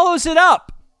follows it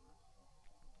up.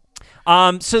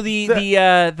 So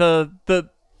the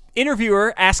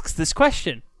interviewer asks this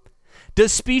question.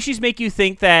 Does Species make you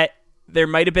think that there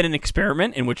might have been an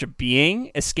experiment in which a being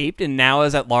escaped and now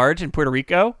is at large in Puerto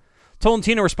Rico?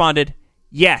 Tolentino responded,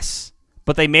 yes,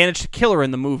 but they managed to kill her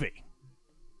in the movie.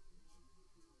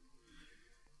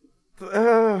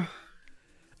 That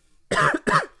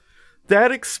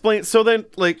explains... So then,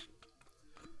 like,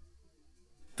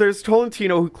 there's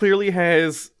Tolentino who clearly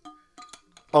has...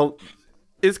 her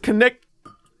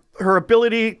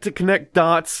ability to connect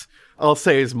dots, I'll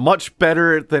say, is much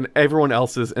better than everyone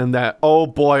else's, in that, oh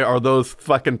boy, are those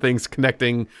fucking things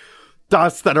connecting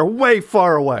dots that are way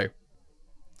far away.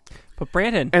 But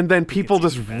Brandon... And then people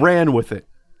just ran with it.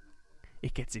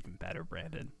 It gets even better,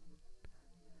 Brandon.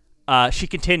 She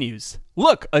continues,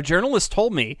 look, a journalist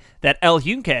told me that El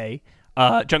Yunque,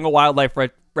 jungle wildlife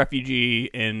refugee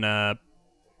in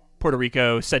Puerto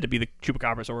Rico, said to be the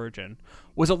Chupacabra's origin,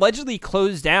 was allegedly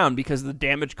closed down because of the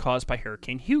damage caused by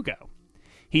Hurricane Hugo.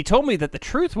 He told me that the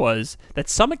truth was that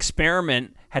some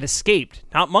experiment had escaped,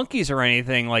 not monkeys or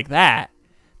anything like that.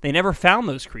 They never found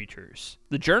those creatures.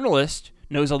 The journalist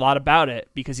knows a lot about it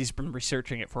because he's been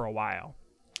researching it for a while.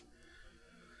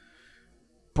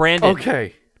 Brandon.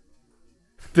 Okay.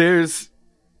 There's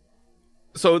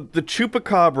So the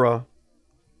Chupacabra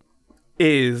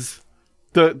is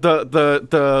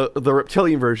the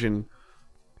reptilian version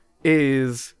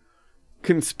is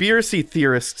conspiracy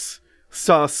theorists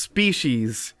saw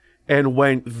species and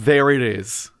went, there it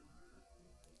is.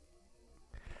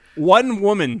 One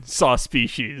woman saw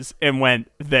species and went,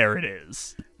 there it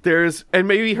is. And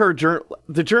maybe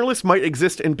the journalist might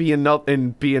exist and be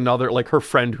another, like her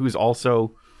friend who's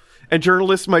also, and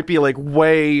journalist might be like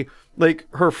way, like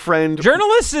her friend.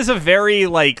 Journalist is a very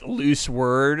like loose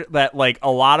word that like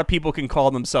a lot of people can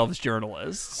call themselves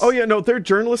journalists. Oh yeah, no, they're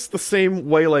journalists the same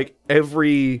way like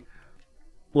every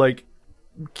like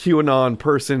QAnon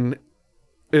person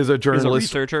is a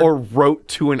journalist researcher. Or wrote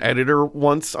to an editor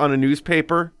once on a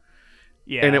newspaper.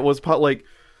 Yeah. And it was like,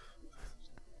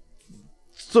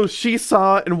 so she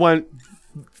saw it and went,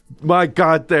 my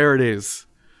God, there it is.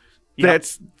 Yep.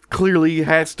 That's clearly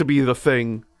has to be the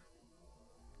thing.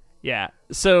 Yeah.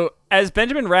 So, as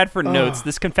Benjamin Radford notes,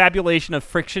 this confabulation of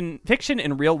fiction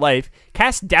and real life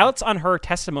casts doubts on her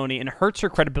testimony and hurts her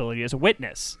credibility as a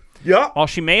witness. Yeah. While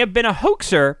she may have been a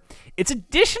hoaxer, it's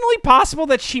additionally possible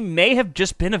that she may have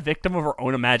just been a victim of her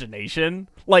own imagination.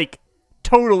 Like,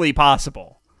 totally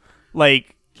possible.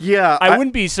 Like, yeah, I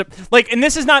wouldn't be like, and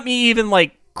this is not me even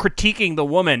like critiquing the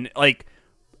woman. Like,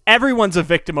 everyone's a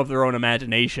victim of their own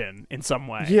imagination in some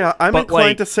way. Yeah, I'm but,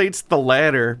 inclined like, to say it's the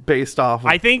latter based off of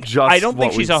I don't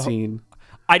think she's seen.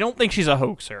 I don't think she's a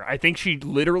hoaxer. I think she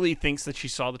literally thinks that she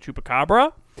saw the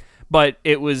Chupacabra, but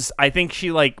I think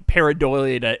she like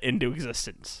pareidoiaed it into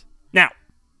existence. Now,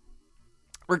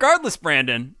 regardless,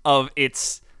 Brandon, of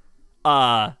its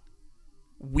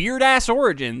weird-ass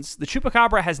origins, the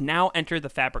Chupacabra has now entered the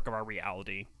fabric of our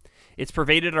reality. It's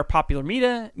pervaded our popular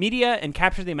media and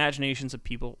captured the imaginations of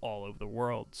people all over the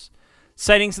world.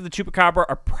 Sightings of the Chupacabra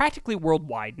are practically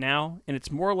worldwide now, and it's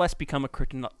more or less become a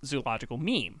cryptozoological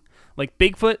meme. Like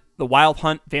Bigfoot, the Wild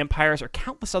Hunt, vampires, or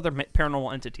countless other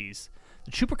paranormal entities,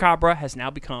 the Chupacabra has now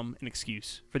become an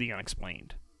excuse for the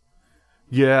unexplained.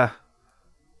 Yeah.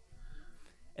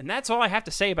 And that's all I have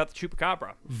to say about the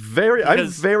Chupacabra. I'm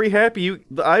very happy.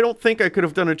 I don't think I could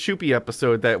have done a Chuppy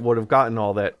episode that would have gotten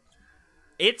all that.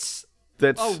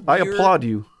 I applaud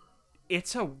you.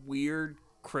 It's a weird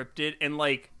cryptid, and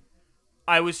like,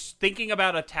 I was thinking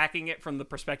about attacking it from the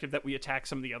perspective that we attack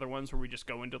some of the other ones, where we just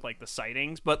go into like the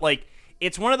sightings. But like,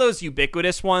 it's one of those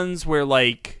ubiquitous ones where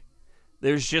like,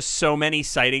 there's just so many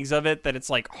sightings of it that it's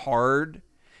like hard,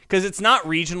 because it's not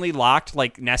regionally locked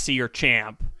like Nessie or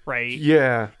Champ. Right?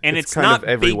 Yeah. And it's kind not of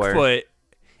everywhere. Bigfoot.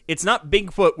 It's not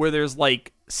Bigfoot where there's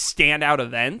like standout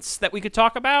events that we could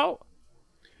talk about.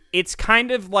 It's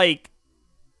kind of like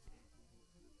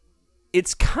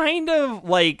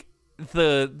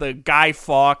the Guy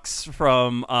Fawkes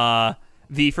from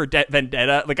V for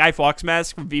Vendetta, the Guy Fawkes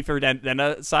mask from V for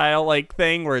Vendetta style like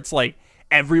thing where it's like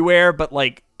everywhere, but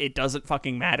like it doesn't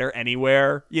fucking matter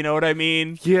anywhere. You know what I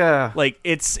mean? Yeah. Like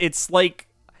it's like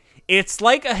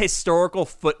a historical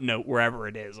footnote wherever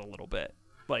it is a little bit.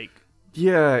 Like,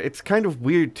 yeah, it's kind of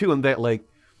weird too in that like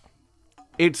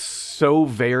it's so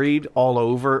varied all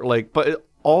over, like, but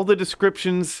all the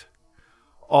descriptions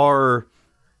are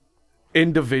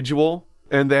individual,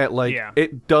 and that like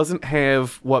it doesn't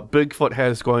have what Bigfoot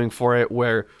has going for it,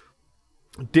 where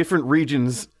different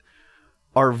regions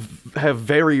have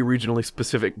very regionally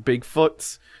specific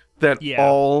Bigfoots that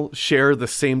all share the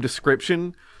same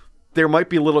description. There might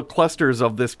be little clusters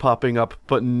of this popping up,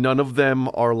 but none of them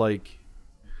are like.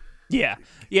 The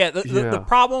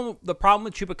problem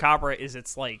with Chupacabra is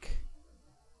it's like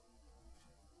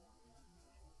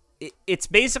it's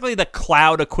basically the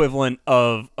cloud equivalent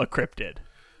of a cryptid,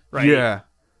 right? Yeah.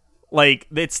 Like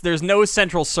there's no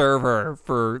central server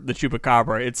for the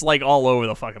Chupacabra. It's like all over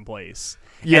the fucking place.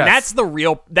 Yes. And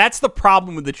that's the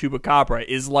problem with the Chupacabra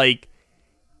is like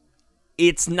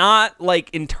it's not like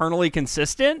internally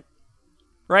consistent.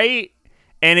 Right?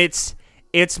 And it's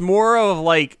more of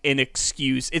like an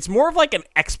excuse. It's more of like an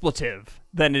expletive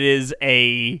than it is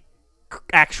a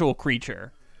actual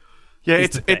creature. Yeah,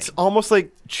 it's almost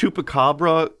like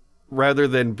Chupacabra, rather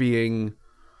than being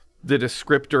the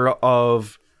descriptor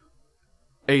of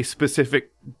a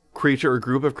specific creature or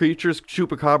group of creatures,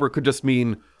 Chupacabra could just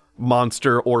mean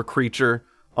monster or creature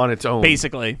on its own.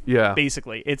 Basically. Yeah.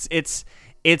 Basically. It's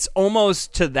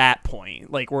almost to that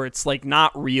point, like where it's like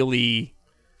not really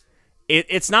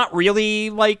It's not really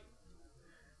like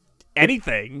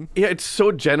anything. Yeah, it's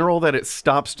so general that it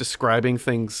stops describing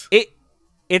things.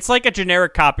 It's like a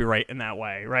generic copyright in that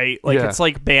way, right? Like it's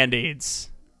like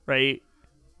Band-Aids, right?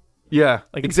 Yeah,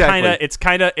 like exactly. It's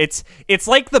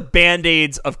like the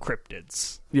Band-Aids of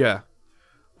cryptids. Yeah,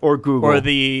 or Google, or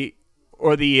the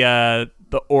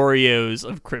the Oreos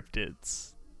of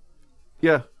cryptids.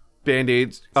 Yeah,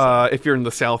 Band-Aids. If you're in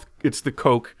the South, it's the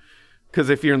Coke. Because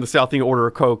if you're in the South and you order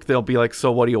a Coke, they'll be like,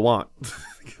 so what do you want?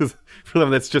 Because for them,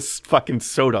 that's just fucking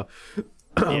soda.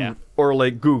 Yeah. Or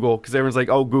like Google, because everyone's like,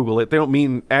 oh, Google it. They don't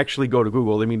mean actually go to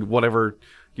Google. They mean whatever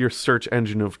your search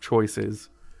engine of choice is.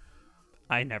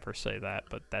 I never say that,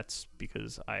 but that's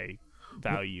because I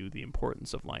value the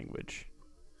importance of language.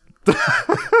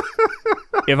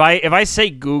 If I say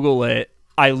Google it,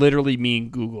 I literally mean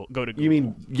Google. Go to Google. You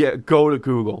mean, yeah, go to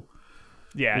Google.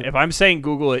 Yeah, if I'm saying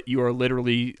Google it,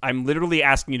 I'm literally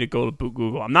asking you to go to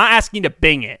Google. I'm not asking you to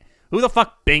Bing it. Who the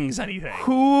fuck Bings anything?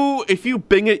 If you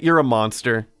Bing it, you're a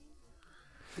monster.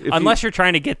 Unless you're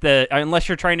trying to get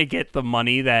the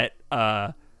money that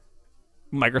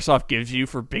Microsoft gives you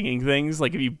for Binging things.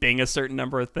 Like if you Bing a certain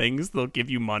number of things, they'll give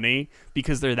you money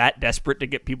because they're that desperate to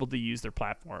get people to use their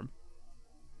platform.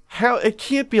 How it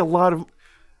can't be a lot of.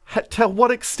 To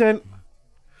what extent?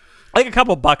 Like a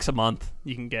couple bucks a month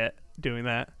you can get doing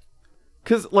that.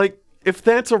 Because like if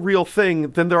that's a real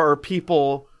thing, then there are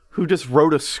people who just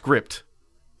wrote a script.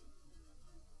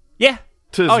 Yeah.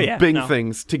 To Bing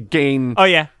things to gain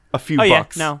a few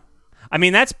bucks. Yeah, no. I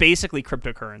mean, that's basically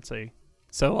cryptocurrency.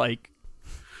 So, like...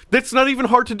 That's not even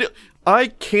hard to do. I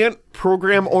can't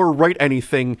program or write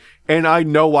anything, and I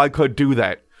know I could do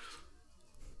that.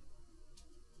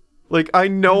 Like, I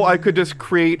know I could just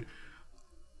create...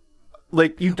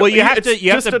 Like you have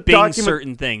to Bing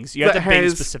certain things. You have to Bing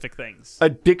specific things. A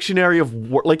dictionary of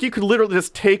words. Like, you could literally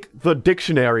just take the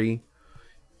dictionary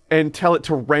and tell it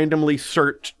to randomly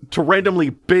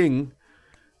Bing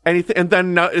anything, and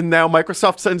then now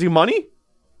Microsoft sends you money?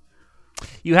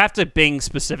 You have to Bing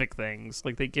specific things.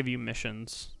 Like, they give you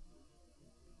missions.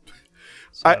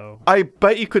 So. I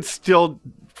bet you could still,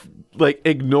 like,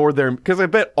 ignore their... Because I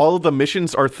bet all of the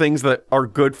missions are things that are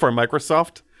good for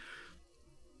Microsoft.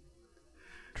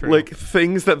 True. Like,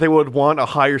 things that they would want a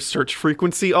higher search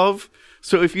frequency of.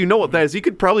 So if you know what that is, you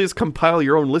could probably just compile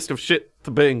your own list of shit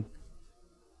to Bing.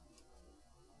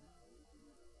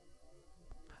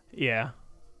 Yeah.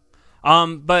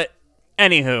 But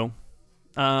anywho,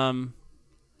 I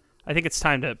think it's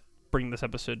time to bring this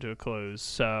episode to a close.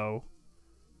 So,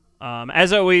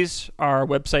 as always, our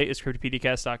website is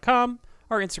CryptopediaCast.com.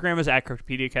 Our Instagram is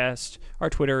 @CryptopediaCast. Our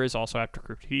Twitter is also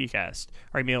 @CryptopediaCast.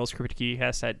 Our email is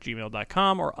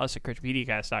CryptopediaCast@gmail.com or us at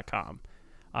CryptopediaCast.com.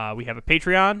 We have a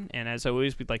Patreon, and as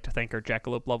always, we'd like to thank our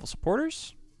Jackalope level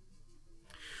supporters.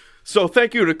 So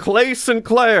thank you to Clay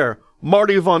Sinclair,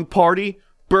 Marty Von Party,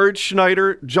 Bird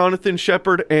Schneider, Jonathan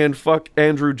Shepard, and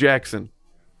Andrew Jackson.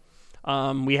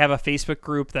 We have a Facebook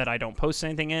group that I don't post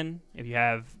anything in. If you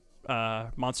have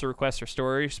monster requests or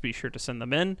stories, be sure to send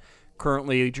them in.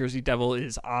 Currently, Jersey Devil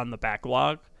is on the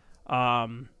backlog,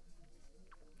 and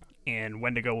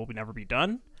Wendigo will never be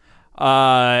done.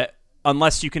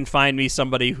 Unless you can find me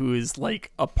somebody who is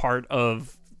like a part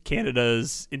of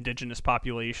Canada's indigenous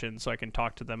population, so I can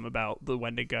talk to them about the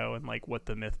Wendigo and like what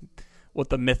the myth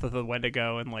of the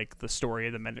Wendigo and like the story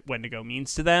of the Wendigo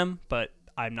means to them. But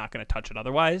I'm not going to touch it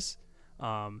otherwise.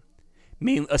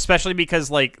 Especially because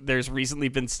like there's recently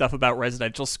been stuff about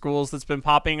residential schools that's been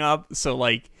popping up, so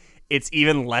like it's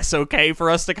even less okay for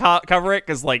us to cover it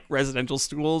because like residential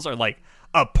schools are like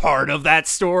a part of that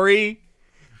story.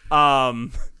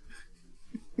 If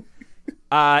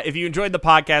you enjoyed the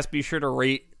podcast, be sure to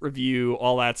rate, review,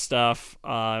 all that stuff.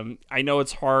 I know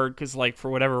it's hard because like for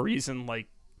whatever reason, like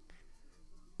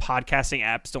podcasting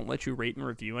apps don't let you rate and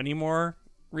review anymore,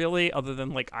 really, other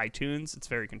than like iTunes. It's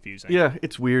very confusing. Yeah,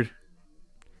 it's weird.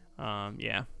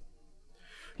 Yeah.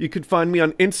 You can find me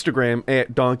on Instagram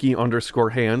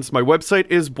 @donkey_hands. My website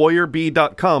is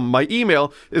boyerb.com. My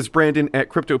email is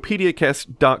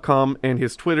brandon@cryptopediacast.com, and my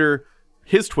Twitter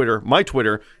is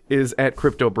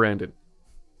 @cryptobrandon.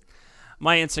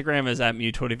 My Instagram is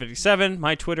 @mew2057.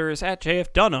 My Twitter is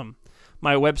 @jfdunham.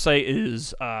 My website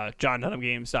is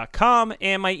johndunhamgames.com,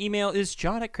 and my email is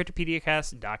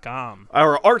john@cryptopediacast.com.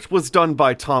 Our art was done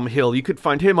by Tom Hill. You could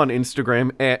find him on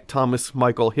Instagram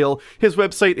 @ThomasMichaelHill. His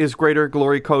website is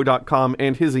greatergloryco.com,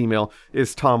 and his email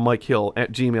is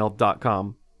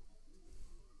tommikehill@gmail.com.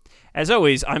 As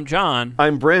always, I'm John.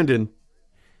 I'm Brandon.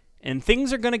 And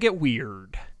things are going to get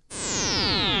weird.